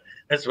recorded it.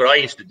 That's what I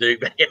used to do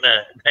back in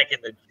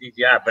the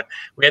GGR. But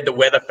we had the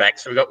WeatherFax.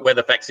 So we got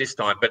WeatherFax this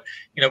time. But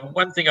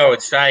one thing I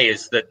would say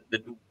is that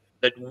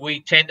we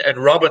tend, and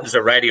Robin's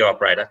a radio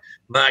operator.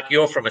 Mark,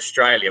 you're from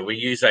Australia. We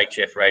use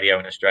HF radio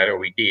in Australia, or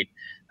we did.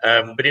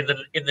 But in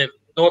the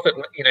north,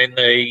 in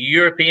the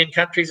European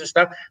countries and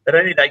stuff, they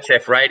don't need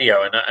HF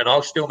radio, and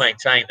I'll still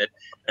maintain that.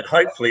 And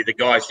hopefully, the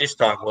guys this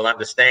time will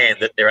understand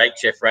that their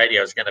HF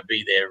radio is going to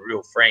be their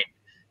real friend,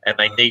 and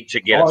they need to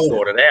get it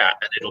sorted out,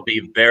 and it'll be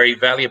very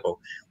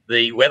valuable.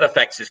 The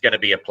WeatherFax is going to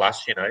be a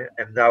plus, and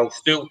they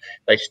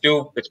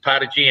still it's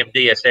part of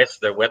GMDSS,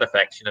 the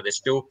WeatherFax. They're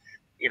still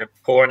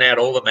pouring out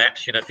all the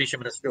maps.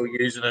 Fishermen are still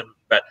using them,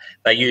 but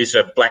they use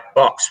a black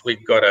box.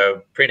 We've got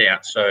a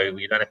printout, so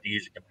you don't have to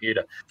use a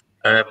computer.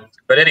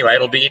 But anyway,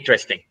 it'll be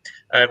interesting.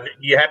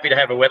 You happy to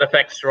have a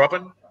WeatherFax,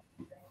 Robin?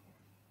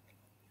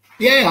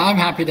 Yeah, I'm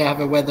happy to have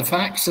a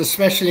WeatherFax,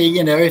 especially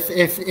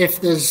if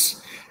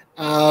there's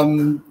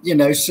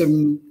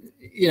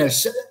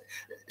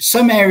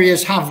some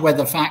areas have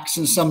WeatherFax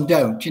and some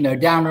don't.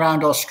 Down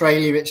around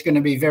Australia, it's going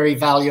to be very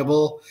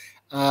valuable.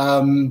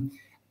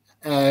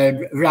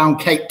 Around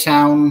Cape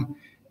Town,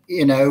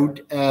 and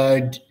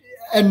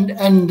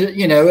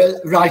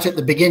right at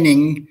the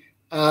beginning,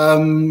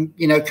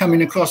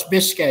 coming across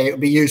Biscay, it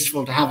would be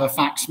useful to have a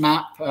fax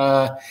map.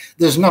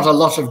 There's not a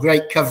lot of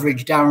great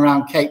coverage down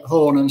around Cape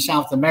Horn and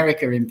South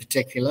America in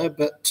particular,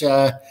 but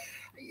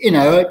any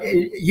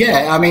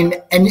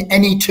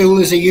tool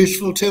is a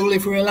useful tool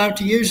if we're allowed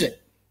to use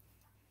it.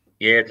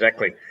 Yeah,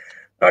 exactly.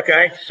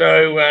 Okay,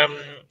 so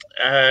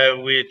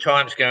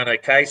time's going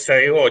okay.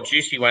 So,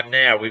 juicy one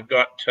now. We've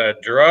got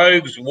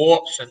drogues,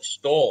 warps, and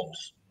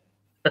storms.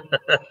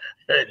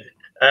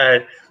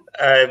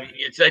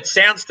 It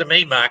sounds to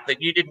me, Mark,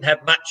 that you didn't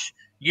have much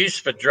use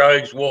for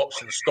drogues,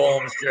 warps, and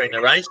storms during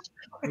the race.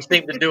 You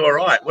seem to do all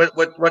right.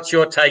 What's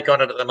your take on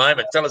it at the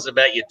moment? Tell us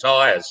about your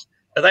tyres.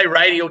 Are they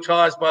radial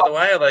tyres, by the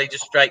way, or are they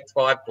just straight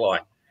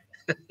 5-ply?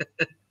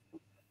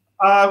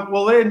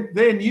 Well,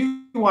 they're new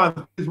ones,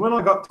 because when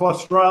I got to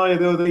Australia,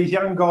 there were these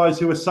young guys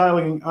who were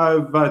sailing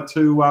over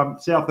to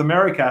South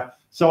America.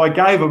 So I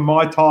gave them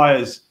my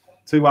tyres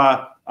to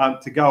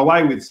go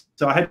away with.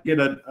 So I had to get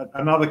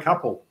another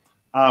couple,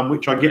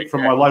 which I get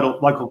from my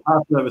local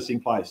car servicing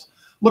place.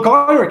 Look,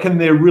 I reckon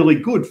they're really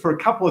good for a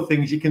couple of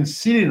things. You can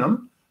sit in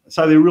them,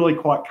 so they're really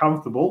quite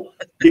comfortable.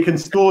 You can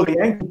store the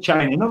anchor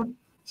chain in them,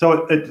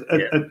 so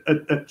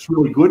it's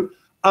really good.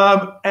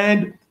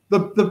 And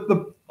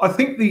I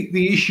think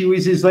the issue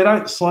is they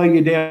don't slow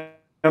you down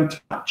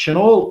touch, and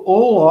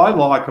all I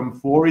like them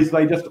for is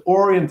they just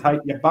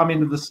orientate your bum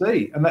into the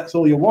sea, and that's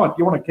all you want.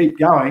 You want to keep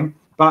going,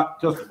 but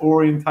just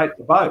orientate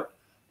the boat.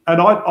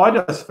 And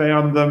I just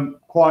found them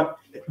quite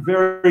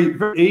very,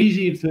 very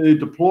easy to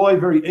deploy,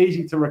 very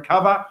easy to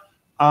recover.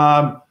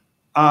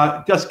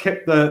 Just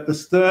kept the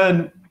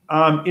stern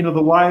into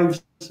the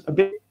waves a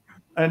bit,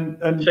 and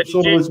so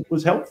sort of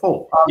was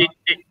helpful.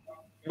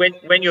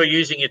 When you're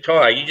using your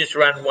tyre, you just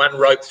run one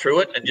rope through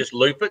it and just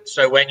loop it.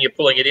 So when you're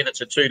pulling it in,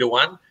 it's a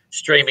 2-to-1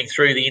 streaming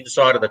through the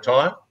inside of the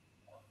tyre.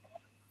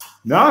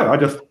 No, I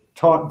just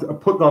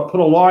put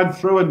a line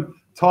through and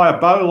tie a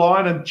bow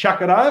line and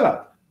chuck it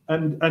over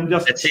and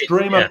just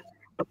stream it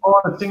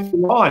on a single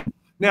line.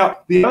 Now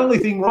the only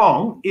thing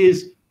wrong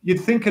is you'd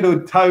think it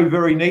would tow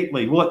very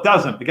neatly. Well, it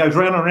doesn't. It goes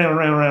round and round and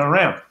round and round and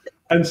round,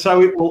 and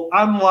so it will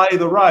unlay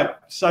the rope.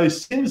 So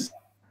since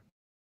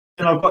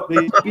I've got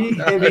these big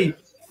heavy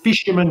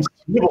fisherman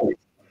swivel.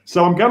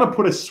 So I'm going to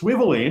put a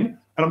swivel in,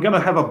 and I'm going to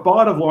have a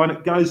bite of line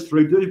that goes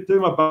through, do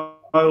my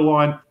bow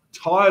line,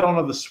 tie it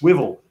onto the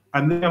swivel,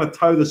 and then I'm going to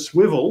tow the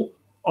swivel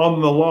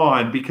on the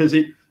line, because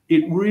it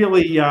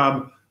really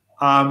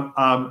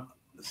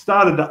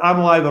started to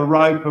unlay the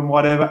rope and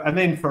whatever, and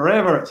then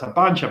forever it's a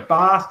bunch of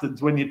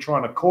bastards when you're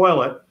trying to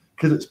coil it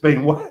because it's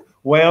been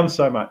wound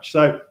so much.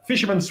 So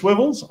fisherman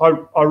swivels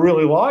I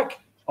really like.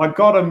 I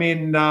got them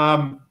in,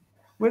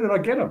 where did I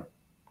get them?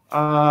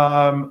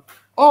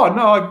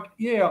 I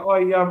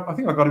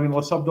think I got them in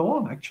La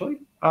Sabdelon actually.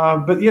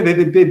 But yeah,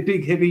 they're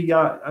big, heavy.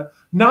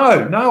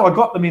 No, I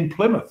got them in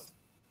Plymouth.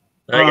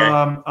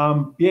 Okay.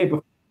 Before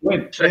I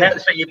went. So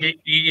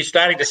you're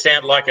starting to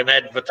sound like an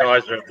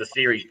advertiser of the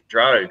series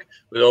Drogue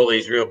with all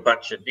these real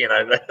bunch of, but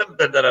I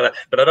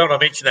don't want to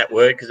mention that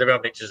word because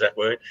everyone mentions that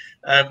word.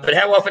 But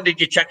how often did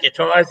you chuck your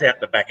tyres out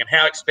the back, and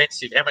how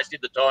expensive? How much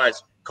did the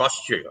tyres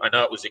cost you? I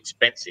know it was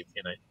expensive,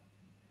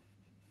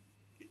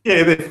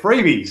 Yeah, they're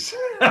freebies.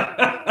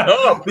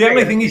 The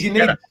only thing is you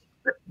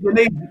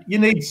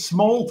need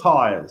small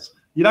tyres.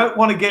 You don't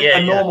want to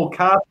get a normal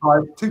car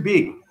tyre; it's too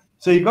big.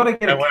 So you've got to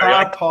get a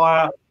car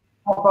tyre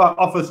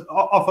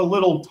off a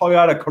little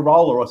Toyota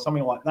Corolla or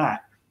something like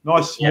that.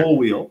 Nice small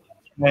wheel,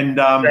 and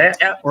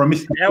or a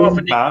Mr. How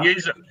often did you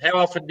use them? How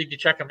often did you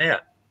chuck them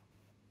out?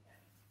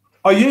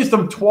 I used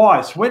them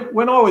twice.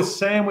 When I was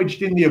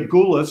sandwiched in the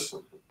Agulhas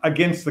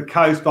against the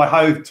coast, I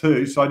hove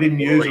too, so I didn't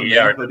use them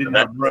because I didn't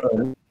have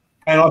room.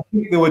 And I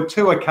think there were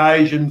 2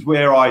 occasions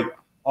where I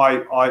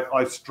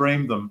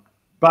streamed them.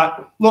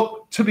 But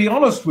look, to be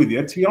honest with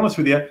you,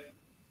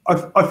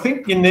 I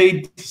think you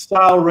need to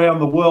sail around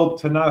the world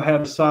to know how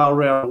to sail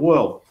around the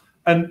world.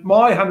 And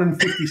my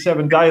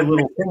 157-day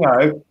little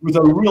thingo was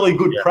a really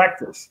good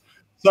practice.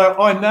 So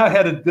I know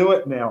how to do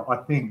it now, I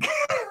think.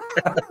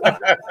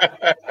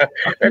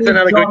 That's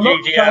another good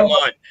GGR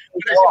line.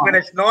 When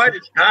it's night,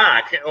 it's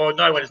dark, or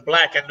no, when it's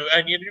black, and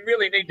you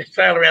really need to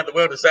sail around the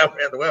world to sail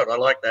around the world. I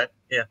like that.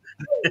 Yeah.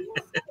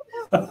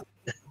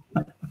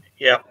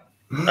 Yeah.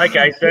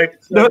 Okay, so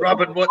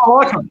Robin, what? I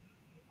like them.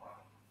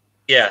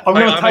 Yeah, I'm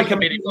going to take them.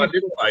 My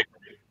little boat,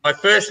 my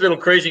first little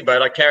cruising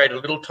boat, I carried a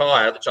little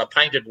tyre which I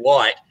painted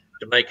white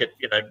to make it,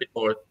 a bit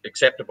more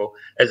acceptable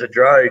as a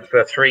Drogue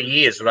for 3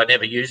 years, but I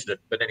never used it.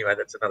 But anyway,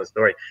 that's another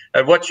story.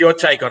 What's your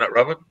take on it,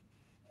 Robin?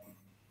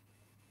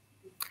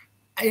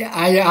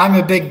 I'm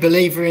a big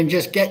believer in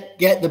just get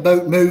the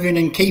boat moving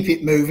and keep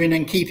it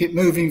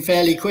moving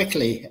fairly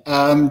quickly,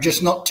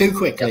 just not too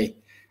quickly.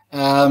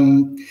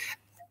 And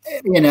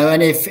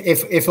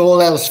if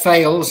all else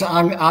fails,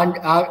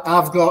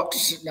 I've got,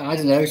 I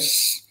don't know,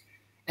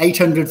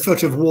 800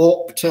 foot of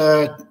warp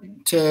to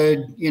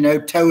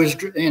tow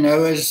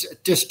as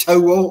just tow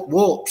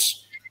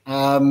warps.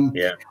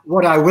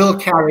 What I will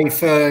carry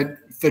for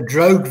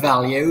Drogue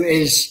value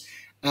is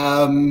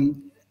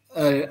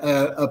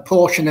a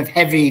portion of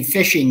heavy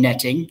fishing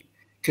netting,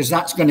 because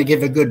that's going to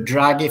give a good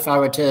drag if I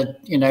were to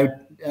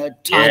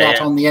tie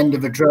that on the end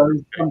of a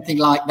Drogue, something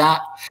like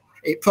that.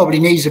 It probably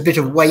needs a bit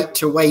of weight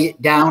to weigh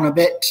it down a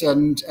bit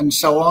and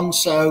so on.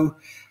 So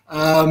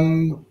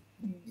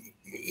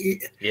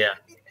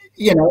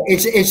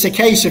it's a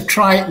case of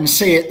try it and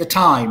see at the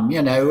time.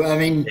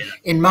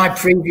 In my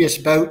previous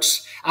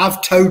boats,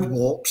 I've towed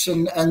warps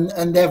and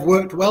they've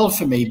worked well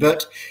for me.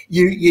 But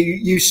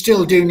you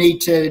still do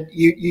need to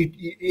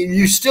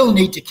you still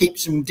need to keep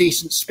some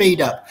decent speed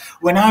up.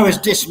 When I was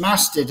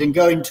dismasted and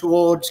going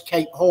towards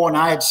Cape Horn,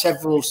 I had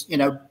several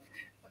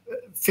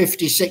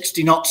 50,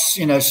 60 knots,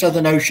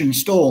 Southern Ocean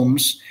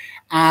storms,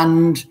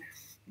 and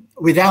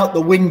without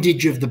the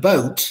windage of the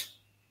boat,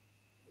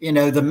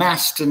 the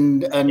mast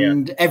and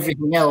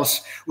everything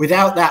else,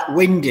 without that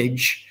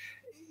windage,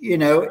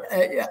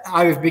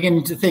 I was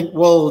beginning to think,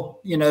 well,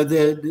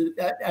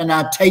 and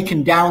I'd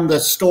taken down the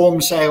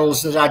storm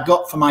sails that I'd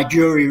got for my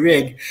jury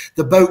rig.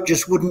 The boat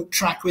just wouldn't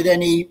track with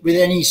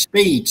any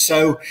speed.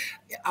 So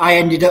I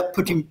ended up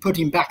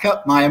putting back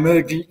up my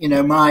emergent,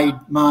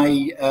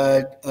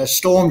 my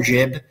storm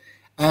jib,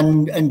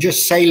 and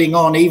just sailing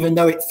on, even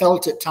though it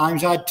felt at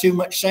times I had too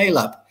much sail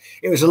up.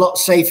 It was a lot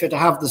safer to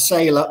have the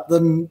sail up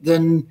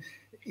than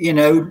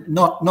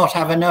not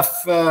have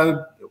enough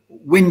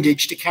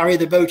windage to carry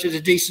the boat at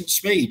a decent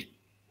speed.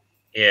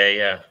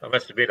 Yeah. I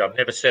must admit, I've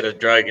never set a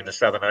drogue in the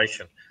Southern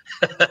Ocean.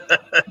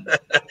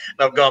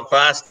 I've gone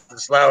fast and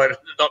slow and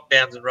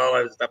knockdowns and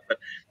rollovers and stuff. But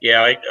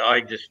yeah,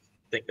 I just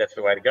think that's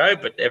the way to go.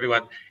 But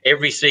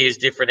every sea is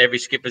different, every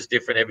skipper's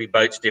different, every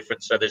boat's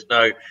different. So there's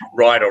no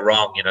right or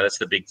wrong. That's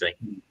the big thing.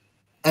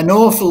 An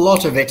awful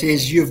lot of it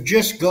is you've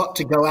just got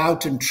to go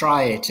out and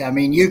try it. I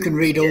mean, you can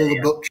read all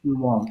the books you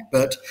want,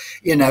 but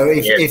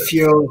if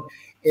you're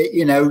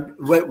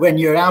when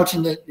you're out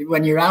in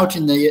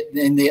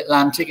the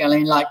Atlantic, I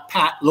mean, like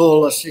Pat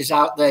Lawless is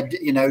out there,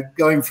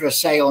 going for a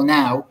sail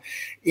now.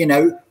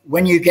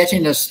 When you get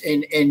in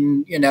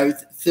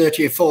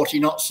 30 or 40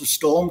 knots of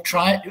storm,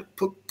 try it,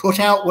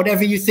 put out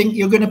whatever you think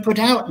you're going to put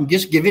out and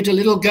just give it a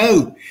little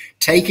go.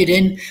 Take it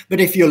in. But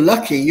if you're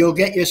lucky, you'll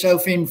get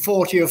yourself in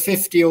 40 or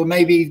 50 or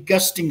maybe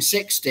gusting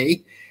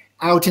 60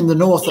 out in the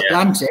North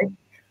Atlantic.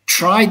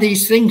 Try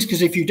these things,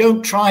 because if you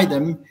don't try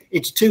them,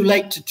 it's too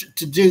late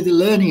to do the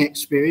learning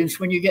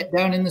experience when you get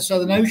down in the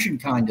Southern Ocean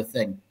kind of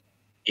thing.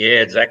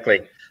 Yeah,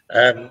 exactly.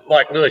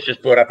 Mike Lewis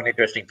just brought up an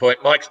interesting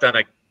point. Mike's done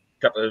a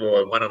couple of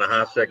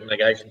 1.5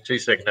 circumnavigations, 2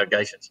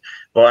 circumnavigations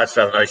via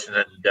Southern Ocean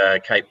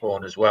and Cape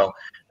Horn as well,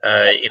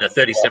 in a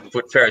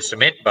 37-foot ferro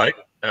cement boat.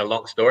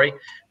 Long story.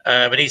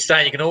 And he's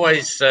saying you can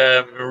always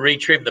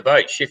retrim the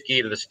boat, shift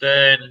gear to the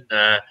stern,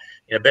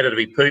 better to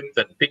be pooped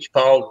than pitch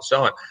poled and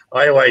so on.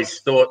 I always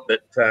thought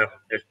that,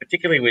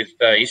 particularly with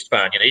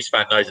Istvan,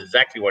 Istvan knows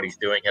exactly what he's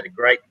doing, had a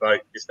great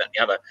boat, this, that, and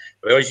the other.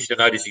 But I always used to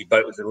notice his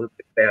boat was a little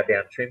bit bow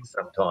down trim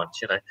sometimes,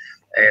 and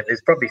there's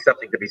probably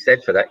something to be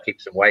said for that.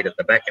 Keeps some weight at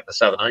the back in the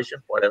Southern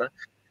Ocean, whatever.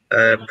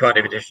 Kind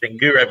of interesting.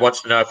 Gurev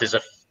wants to know if there's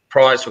a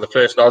prize for the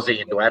first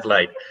Aussie into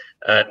Adelaide.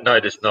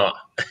 No, there's not.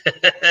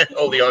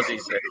 All the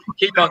Aussies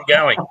keep on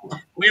going.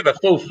 We have a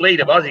full fleet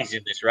of Aussies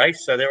in this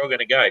race, so they're all going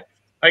to go.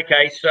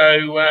 Okay, so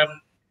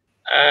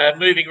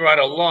moving right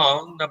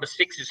along, number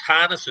 6 is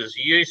harnesses,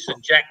 use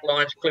and jack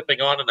lines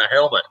clipping on, and a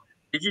helmet.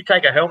 Did you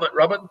take a helmet,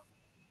 Robin?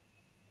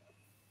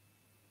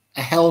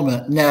 A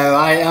helmet? No,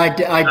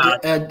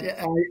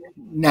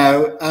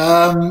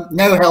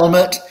 no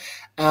helmet.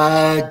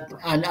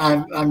 And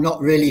I'm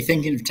not really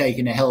thinking of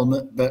taking a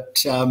helmet,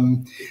 but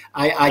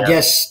I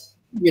guess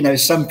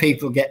some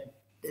people get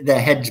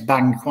their heads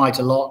banged quite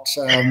a lot.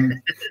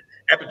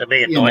 Happened to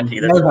me at 90.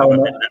 That's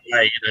that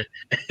way,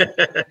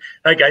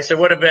 Okay, so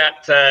what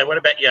about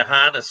your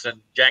harness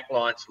and jack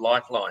lines,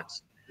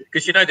 lifelines?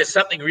 Because there's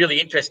something really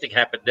interesting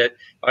happened that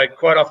I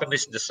quite often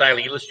listen to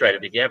Sailing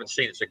Illustrated. If you haven't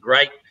seen it, it's a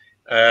great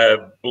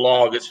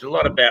blog. It's a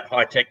lot about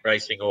high tech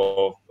racing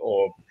or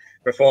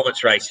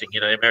performance racing,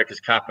 America's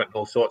Cup and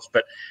all sorts.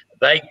 But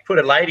they put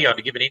a lady on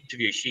to give an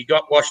interview. She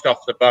got washed off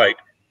her boat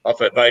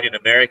in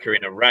America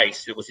in a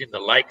race. It was in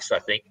the lakes, I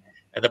think.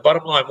 And the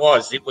bottom line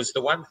was, it was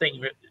the one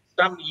thing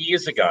some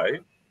years ago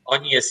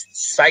on your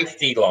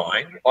safety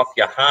line off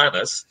your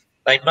harness,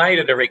 they made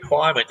it a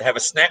requirement to have a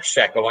snap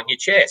shackle on your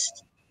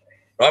chest,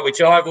 right? Which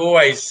I've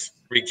always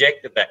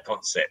rejected that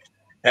concept,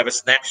 have a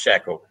snap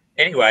shackle.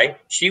 Anyway,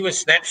 she was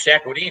snap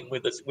shackled in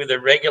with a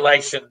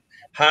regulation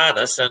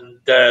harness, and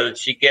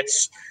she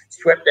gets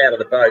swept out of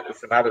the boat with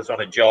some others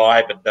on a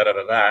jibe and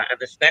and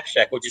the snap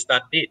shackle just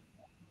undid,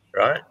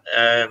 right?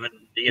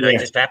 It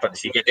just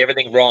happens. You get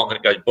everything wrong and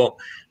it goes boom.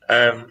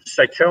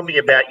 So tell me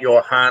about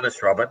your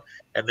harness, Robin,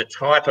 and the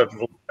type of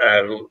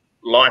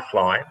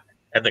lifeline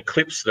and the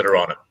clips that are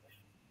on it.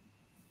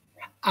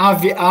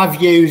 I've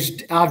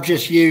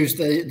just used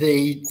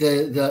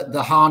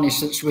the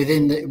harness that's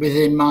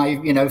within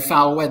my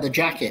foul weather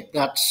jacket.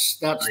 That's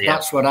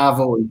what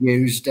I've always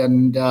used,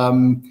 and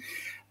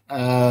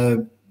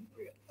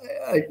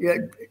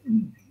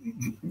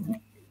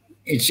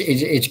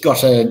it's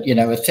got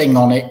a thing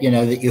on it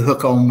that you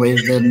hook on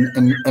with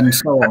and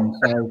so on.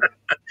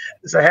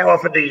 So how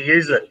often do you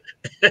use it?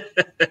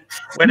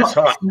 When it's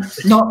hot?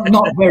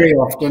 Not very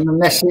often,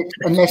 unless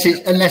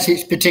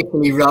it's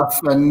particularly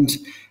rough and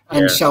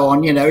so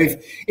on.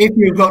 If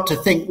you've got to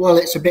think, well,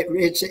 it's a bit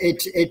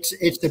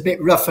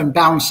rough and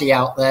bouncy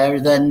out there,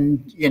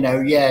 then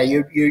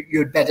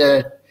you'd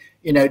better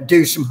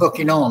do some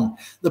hooking on.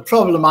 The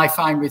problem I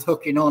find with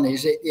hooking on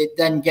is it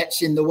then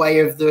gets in the way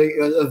of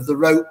the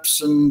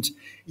ropes and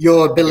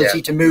your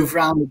ability to move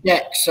around the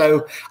deck.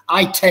 So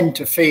I tend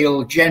to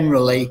feel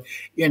generally,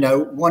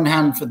 one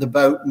hand for the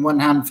boat and one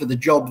hand for the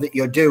job that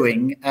you're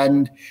doing,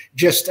 and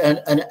just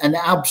an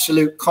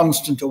absolute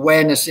constant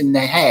awareness in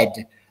the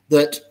head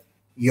that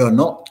you're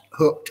not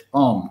hooked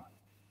on.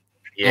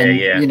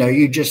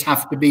 You just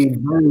have to be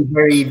very,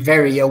 very,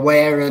 very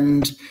aware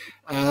and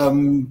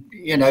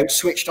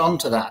switched on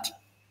to that.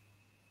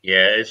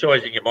 Yeah, it's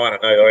always in your mind.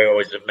 I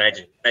always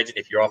imagine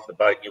if you're off the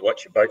boat and you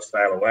watch your boat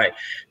sail away.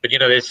 But,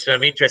 there's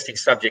some interesting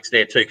subjects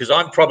there too, because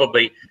I'm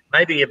probably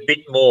maybe a bit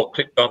more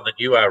clipped on than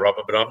you are,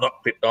 Robin, but I'm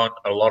not clipped on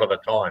a lot of the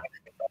time.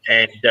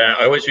 And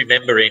I always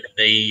remember in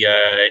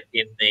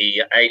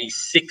the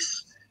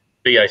 '86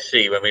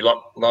 BOC when we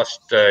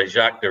lost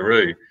Jacques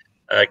Deroux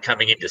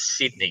coming into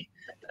Sydney,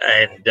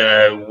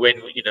 and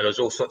when there was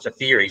all sorts of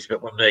theories,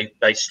 but when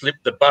they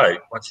slipped the boat,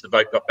 once the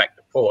boat got back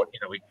to port,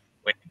 we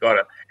went and got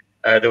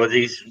it. There were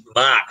these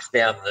marks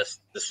down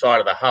the side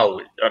of the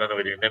hull. I don't know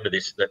whether you remember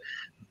this, that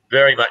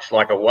very much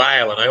like a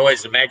whale. And I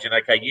always imagine,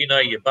 okay,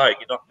 your boat,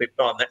 you're not clipped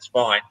on, that's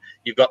fine.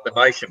 You've got the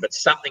motion, but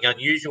something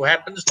unusual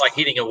happens, like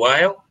hitting a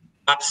whale,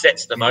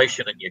 upsets the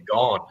motion and you're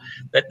gone.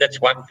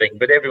 That's one thing,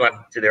 but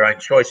everyone to their own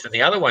choice. And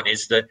the other one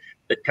is that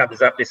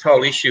comes up, this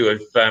whole issue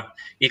of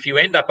if you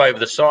end up over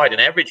the side in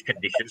average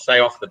conditions, say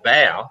off the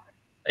bow,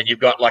 and you've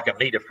got like a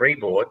metre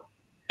freeboard,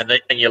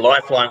 and your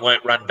lifeline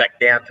won't run back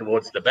down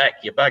towards the back,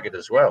 you're buggered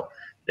as well.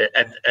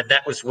 And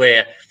that was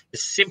where,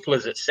 as simple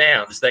as it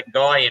sounds, that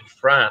guy in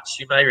France,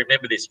 you may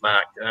remember this,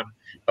 Mark,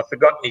 I've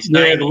forgotten his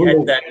name, he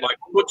had that like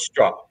foot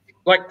strop,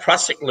 like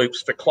prusik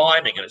loops for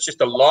climbing, and it's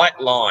just a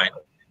light line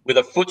with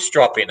a foot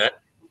strop in it,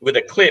 with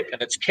a clip,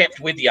 and it's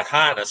kept with your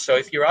harness. So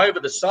if you're over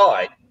the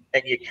side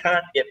and you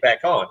can't get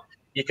back on,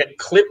 you can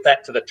clip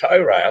that to the tow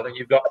rail, and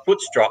you've got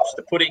foot strops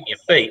to put in your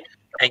feet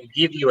and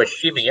give you a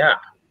shimmy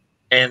up.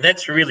 And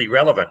that's really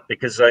relevant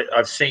because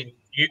I've seen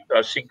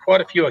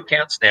quite a few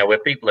accounts now where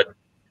people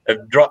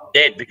have dropped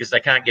dead because they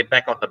can't get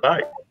back on the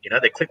boat.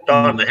 They're clipped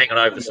on and they're hanging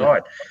over the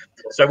side.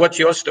 So what's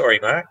your story,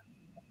 Mark?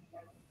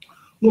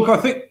 Look, I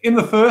think in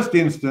the first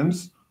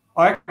instance,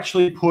 I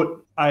actually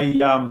put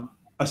a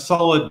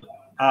solid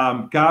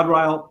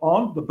guardrail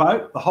on the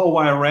boat the whole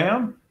way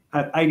around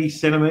at 80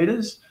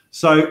 centimetres.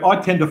 So I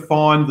tend to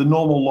find the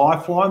normal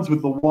lifelines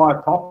with the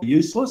wire top are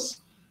useless,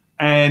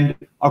 and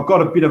I've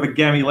got a bit of a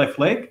gammy left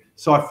leg.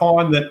 So I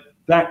find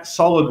that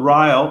solid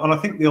rail, and I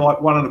think they're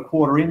like 1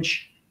 1/4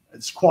 inch,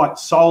 it's quite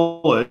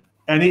solid,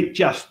 and it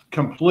just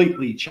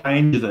completely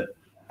changes it.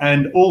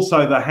 And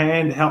also the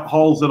hand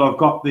holes that I've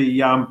got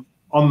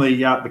on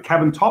the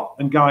cabin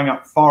top and going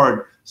up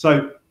forward.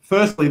 So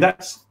firstly,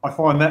 I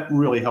find that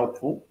really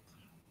helpful.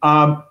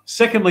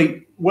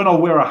 Secondly, when I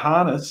wear a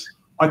harness,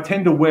 I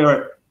tend to wear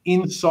it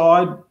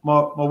inside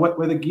my wet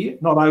weather gear,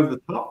 not over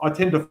the top. I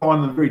tend to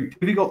find them very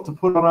difficult to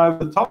put on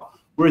over the top.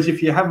 Whereas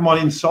if you have them on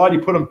inside, you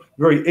put them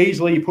very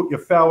easily. You put your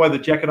foul weather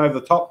jacket over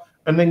the top,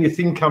 and then your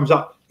thing comes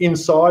up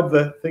inside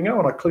the thingo,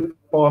 and I clip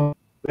on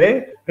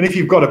there. And if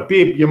you've got a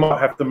bib, you might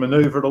have to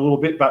manoeuvre it a little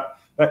bit, but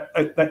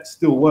that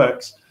still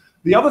works.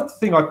 The other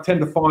thing I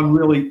tend to find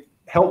really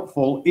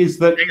helpful is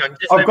that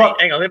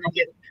hang on,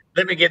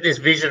 let me get this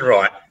vision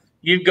right.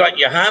 You've got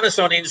your harness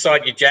on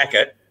inside your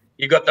jacket.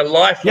 You've got the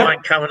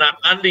lifeline coming up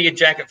under your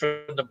jacket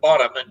from the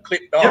bottom and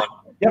clipped on.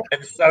 Yep.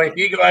 And so if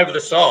you go over the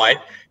side,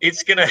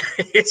 it's gonna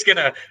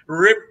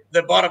rip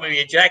the bottom of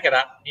your jacket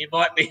up. You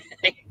might be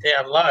hanging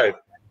down low,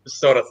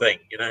 sort of thing,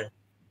 Is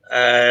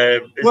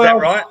that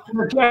right?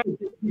 If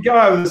you go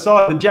over the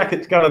side, the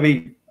jacket's going to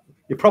be.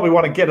 You probably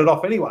want to get it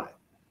off anyway.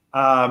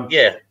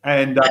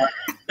 And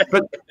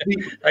but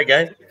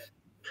okay.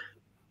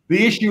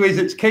 The issue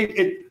is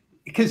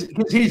because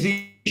here's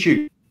the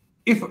issue.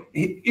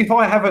 If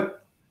I have it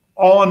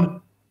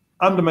on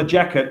under my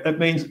jacket, it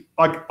means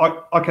I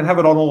can have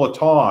it on all the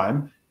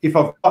time. If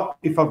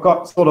I've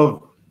got sort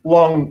of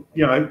long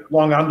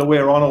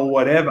underwear on or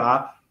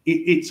whatever,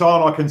 it's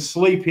on. I can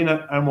sleep in it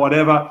and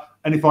whatever.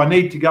 And if I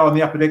need to go on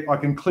the upper deck, I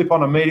can clip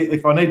on immediately.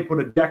 If I need to put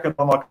a jacket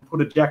on, I can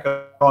put a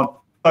jacket on.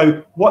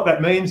 So what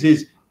that means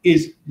is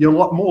you're a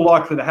lot more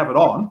likely to have it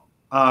on.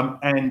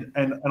 And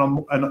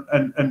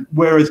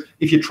whereas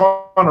if you're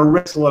trying to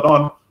wrestle it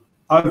on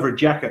over a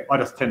jacket, I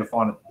just tend to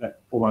find that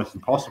almost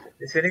impossible.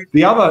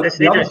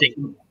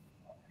 Interesting.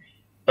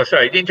 Oh,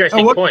 sorry, the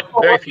interesting point.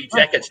 Very few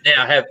jackets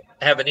now have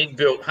an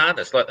inbuilt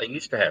harness like they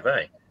used to have,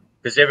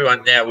 because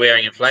everyone's now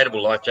wearing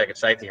inflatable life jacket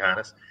safety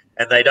harness,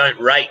 and they don't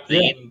rate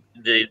the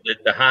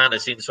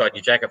harness inside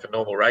your jacket for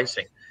normal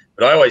racing.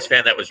 But I always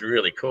found that was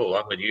really cool.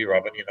 I'm with you,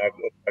 Robin.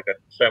 I've got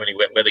so many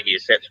wet weather gear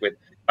sets with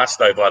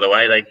Busto, by the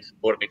way. They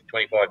supported me for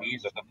 25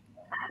 years or something.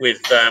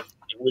 With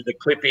the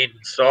clip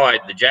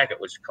inside the jacket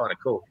was kind of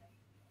cool.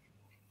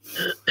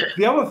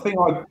 The other thing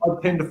I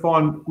tend to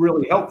find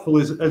really helpful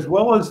is, as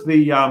well as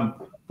the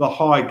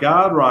high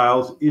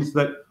guardrails, is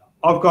that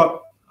I've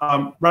got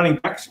running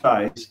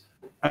backstays,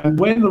 and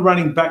when the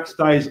running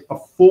backstays are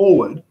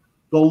forward,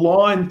 the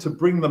line to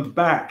bring them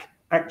back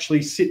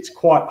actually sits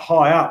quite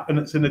high up, and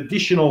it's an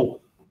additional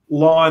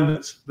line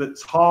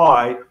that's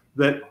high,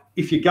 that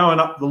if you're going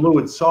up the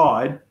leeward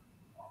side,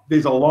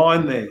 there's a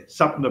line there,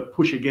 something to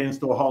push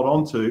against or hold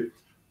on to.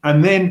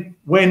 And then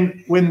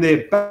when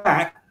they're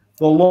back,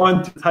 the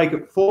line to take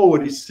it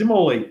forward is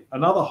similarly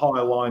another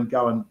high line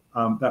going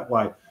that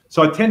way.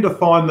 So I tend to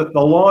find that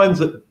the lines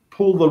that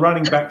pull the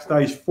running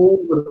backstays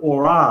forward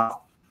or aft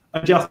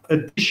are just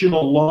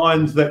additional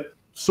lines that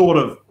sort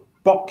of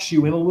box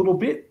you in a little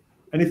bit.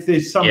 And if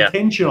there's some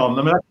tension on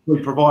them, it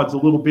actually provides a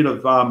little bit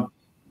of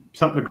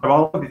something to grab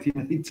hold of if you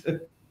need to.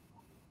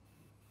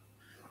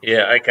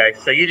 Yeah, okay.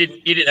 So you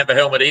didn't have a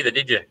helmet either,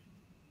 did you?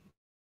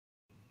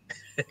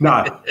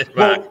 No.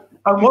 Well,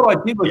 and what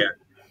I did was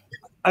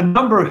a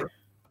number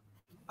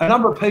a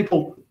number of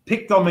people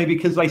picked on me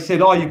because they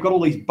said, "Oh, you've got all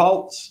these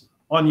bolts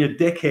on your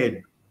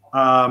deckhead,"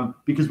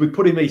 because we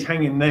put in these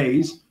hanging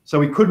knees, so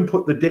we couldn't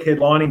put the deckhead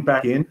lining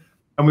back in,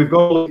 and we've got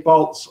all these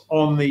bolts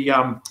on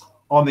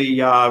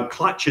the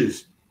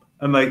clutches,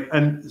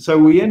 and so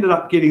we ended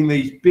up getting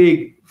these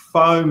big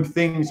foam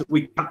things that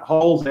we cut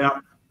holes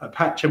out a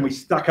patch and we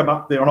stuck them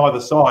up there on either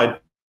side.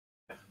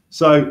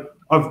 So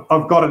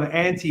I've got an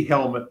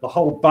anti-helmet. The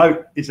whole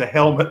boat is a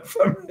helmet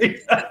for me.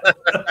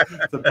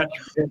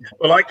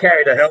 Well, I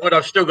carried a helmet.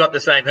 I've still got the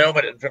same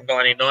helmet from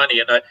 1990.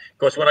 And of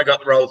course, when I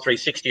got the Roll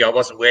 360, I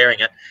wasn't wearing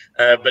it.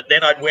 But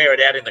then I'd wear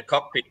it out in the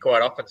cockpit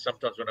quite often,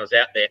 sometimes when I was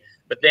out there.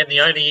 But then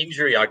the only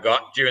injury I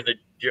got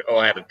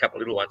I had a couple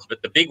of little ones,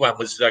 but the big one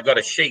was I got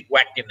a sheet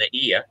whacked in the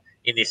ear,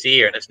 in this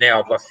ear, and it's now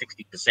I've lost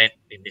 60%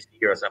 in this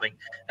ear or something,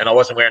 and I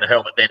wasn't wearing a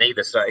helmet then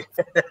either. So,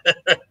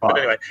 but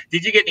anyway,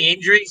 did you get any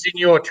injuries in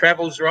your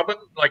travels, Robin?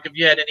 Like, have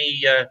you had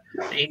any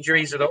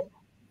injuries at all?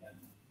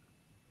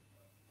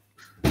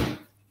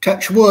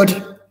 Touch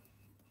wood.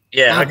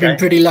 Yeah, I've been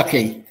pretty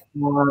lucky.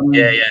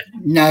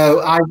 No,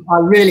 I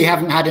really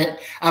haven't had it.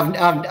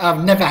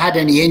 I've never had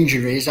any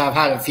injuries. I've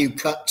had a few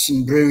cuts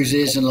and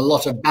bruises and a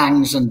lot of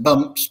bangs and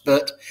bumps,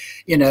 but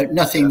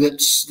nothing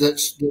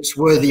that's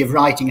worthy of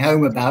writing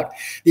home about.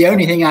 The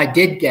only thing I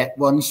did get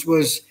once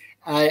was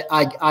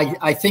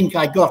I think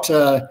I got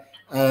a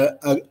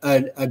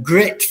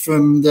grit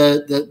from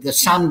the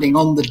sanding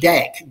on the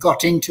deck,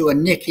 got into a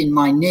nick in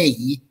my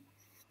knee,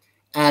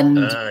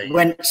 and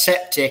went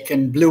septic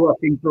and blew up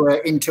into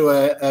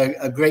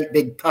a great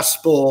big pus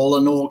ball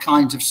and all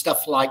kinds of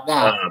stuff like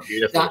that.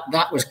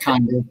 That was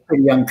kind of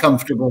pretty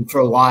uncomfortable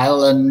for a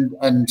while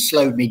and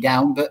slowed me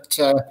down. But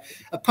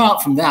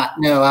apart from that,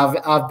 no,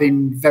 I've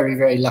been very,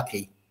 very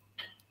lucky.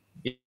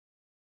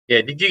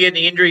 Yeah. Did you get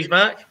any injuries,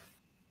 Mark?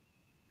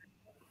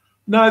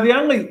 No, the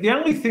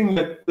only thing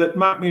that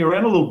marked me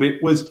around a little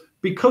bit was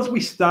because we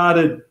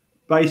started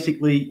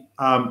basically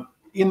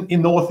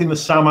in north in the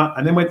summer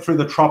and then went through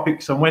the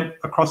tropics and went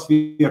across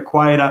the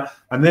equator,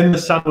 and then the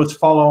sun was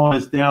following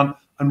us down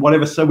and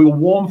whatever. So we were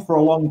warm for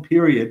a long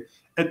period.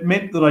 It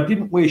meant that I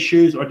didn't wear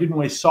shoes or I didn't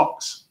wear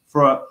socks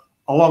for a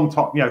long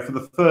time, for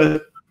the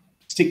first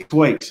 6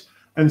 weeks.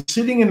 And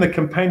sitting in the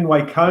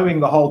companionway combing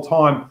the whole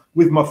time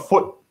with my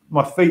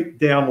feet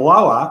down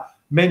lower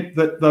meant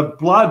that the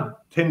blood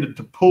tended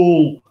to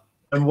pool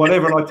and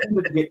whatever, and I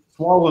tended to get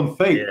swollen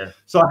feet. Yeah.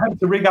 So I had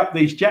to rig up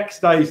these jack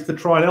stays to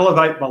try and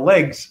elevate my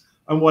legs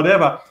and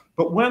whatever.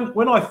 But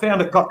when I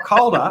found it got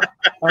colder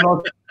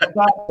and I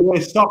started to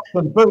wear socks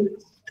and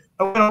boots,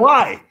 it went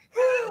away.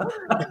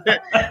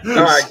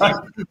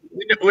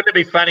 Wouldn't it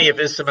be funny if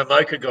there's some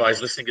Emoka guys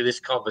listening to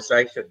this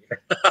conversation?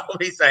 I'll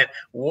be saying,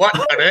 what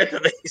on earth are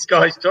these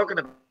guys talking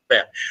about?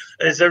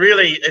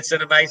 It's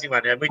an amazing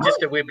one. And we're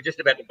just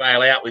about to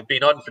bail out. We've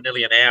been on for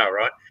nearly an hour,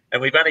 right?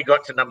 And we've only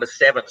got to number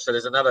 7, so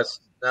there's another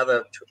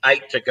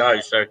 8 to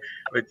go. So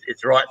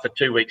it's right for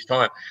 2 weeks'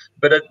 time.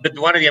 But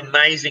one of the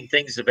amazing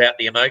things about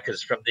the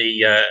Emokas from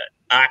the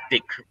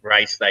Arctic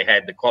race they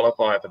had, the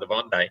qualifier for the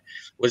Vendée,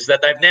 was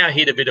that they've now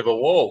hit a bit of a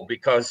wall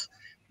because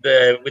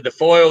with the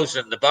foils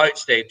and the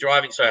boats, they're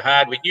driving so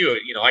hard. We knew,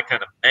 I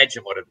can't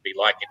imagine what it would be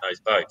like in those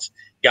boats,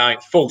 going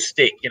full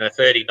stick,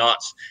 30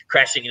 knots,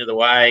 crashing into the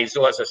waves,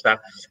 all that sort of stuff.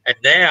 And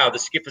now the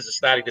skippers are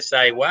starting to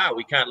say, wow,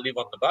 we can't live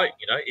on the boat.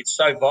 It's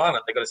so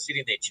violent. They've got to sit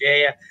in their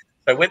chair.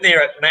 So when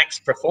they're at max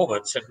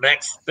performance and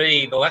max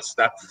speed and all that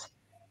stuff,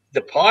 the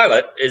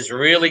pilot is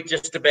really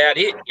just about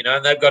it,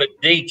 and they've got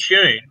it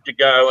detuned to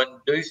go and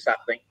do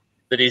something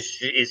that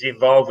is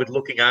involved with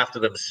looking after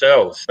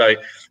themselves. So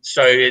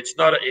it's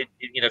not,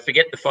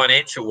 forget the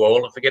financial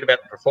wall and forget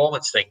about the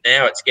performance thing.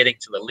 Now it's getting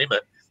to the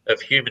limit of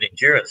human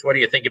endurance. What do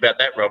you think about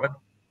that, Robin?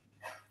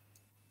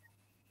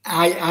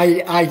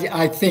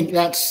 I think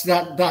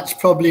that's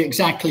probably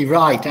exactly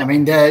right. I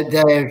mean,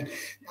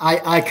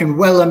 I can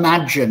well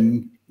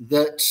imagine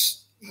that,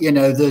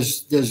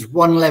 there's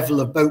one level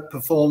of boat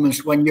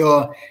performance when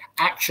you're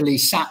actually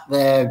sat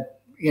there,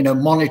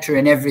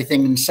 monitoring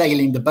everything and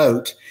sailing the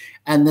boat.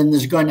 And then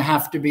there's going to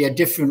have to be a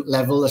different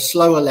level, a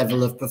slower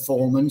level of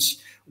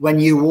performance when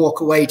you walk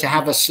away to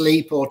have a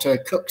sleep or to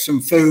cook some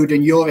food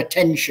and your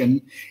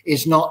attention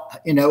is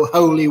not,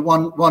 wholly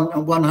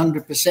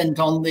 100%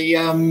 on the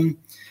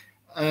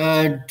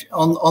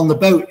on the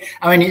boat.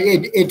 I mean,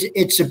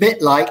 it's a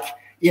bit like,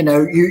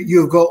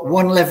 you've got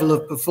one level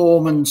of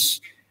performance,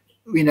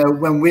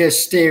 when we're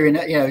steering,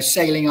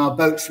 sailing our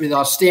boats with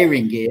our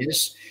steering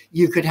gears.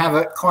 You could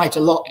have quite a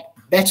lot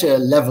better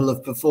level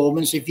of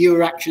performance if you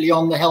were actually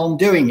on the helm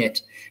doing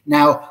it.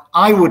 Now,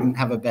 I wouldn't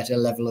have a better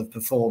level of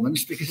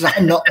performance because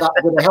I'm not that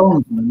good a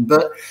helmsman,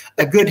 but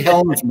a good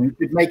helmsman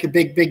could make a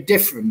big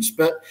difference.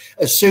 But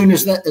as soon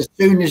as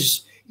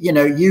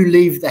you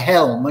leave the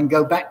helm and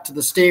go back to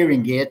the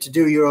steering gear to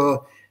do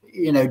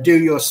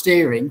your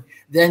steering,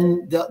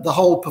 then the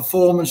whole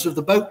performance of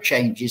the boat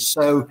changes.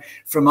 So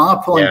from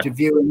our point of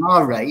view in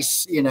our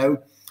race,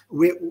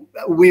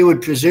 we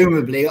would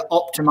presumably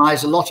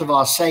optimize a lot of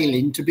our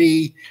sailing to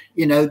be,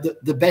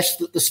 the best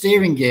that the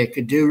steering gear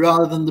could do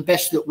rather than the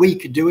best that we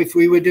could do if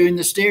we were doing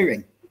the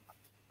steering.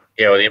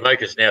 Yeah, well, the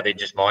Imokas now, they're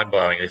just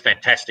mind-blowing. They're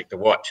fantastic to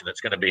watch, and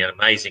it's going to be an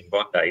amazing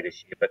Bond day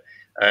this year. But,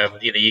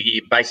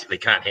 you basically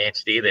can't hand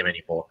steer them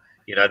anymore.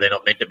 They're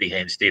not meant to be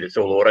hand steered. It's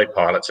all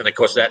autopilots. And, of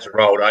course, that's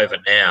rolled over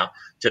now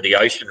to the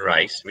ocean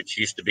race, which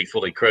used to be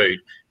fully crewed.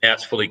 Now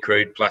it's fully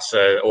crewed plus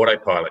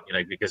autopilot,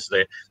 because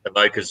the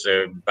Mokas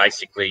are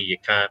basically you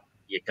can't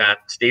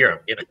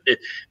steer them,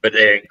 but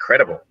they're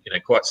incredible,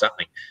 quite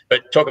something.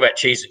 But talk about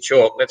cheese and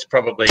chalk. That's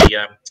probably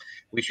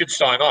we should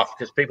sign off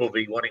because people will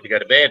be wanting to go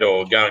to bed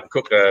or go and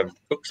cook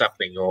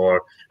something,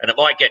 and it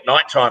might get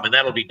nighttime and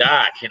that'll be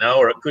dark,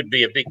 or it could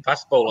be a big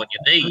pus ball on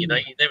your knee. You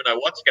never know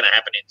what's going to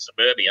happen in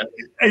suburbia.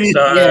 Are you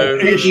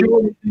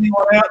sure there's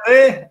anyone out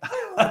there?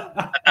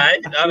 I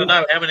don't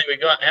know how many we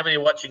got. How many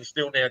are watching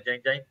still now,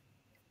 Jane?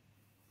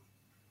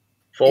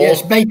 4.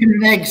 Yes, bacon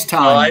and eggs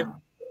time.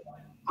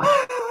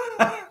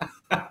 5.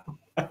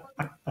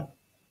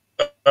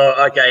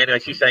 Oh, okay. Anyway,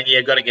 she's saying, "Yeah,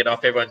 got to get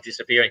off. Everyone's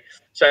disappearing."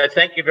 So,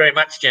 thank you very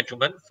much,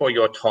 gentlemen, for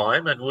your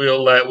time, and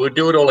we'll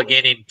do it all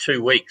again in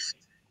 2 weeks.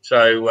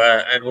 So,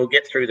 and we'll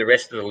get through the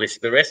rest of the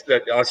list. The rest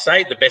of I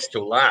say the best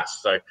till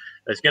last. So,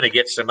 there's going to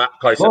get some up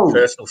close and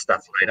personal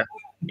stuff later.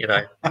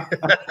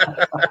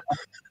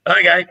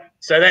 Okay.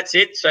 So that's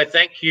it. So,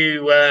 thank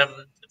you,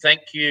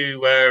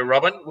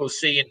 Robin. We'll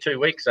see you in 2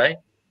 weeks, eh?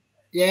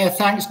 Yeah.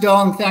 Thanks,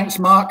 Don. Thanks,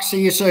 Mark.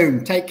 See you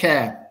soon. Take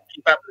care.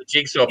 Keep up with the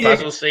jigsaw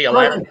puzzle. See you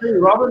later. See you,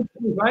 Robin.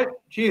 Cheers, mate.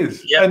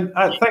 Cheers. Yep.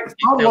 And thanks,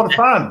 Tom. A lot of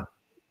fun.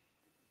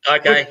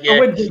 Okay.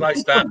 Slow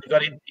start. It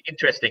got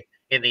interesting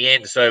in the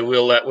end. So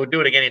we'll do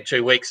it again in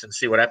 2 weeks and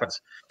see what happens.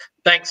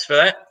 Thanks for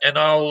that. And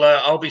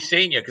I'll be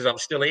seeing you because I'm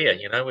still here.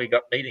 We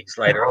got meetings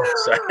later on.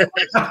 So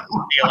see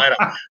you later.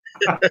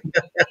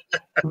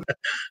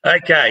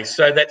 Okay.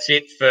 So that's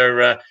it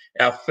for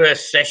our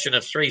first session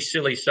of 3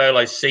 Silly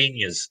Solo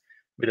Seniors.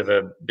 Bit of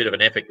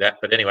an epic that,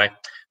 but anyway,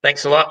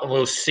 thanks a lot, and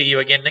we'll see you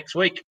again next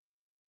week.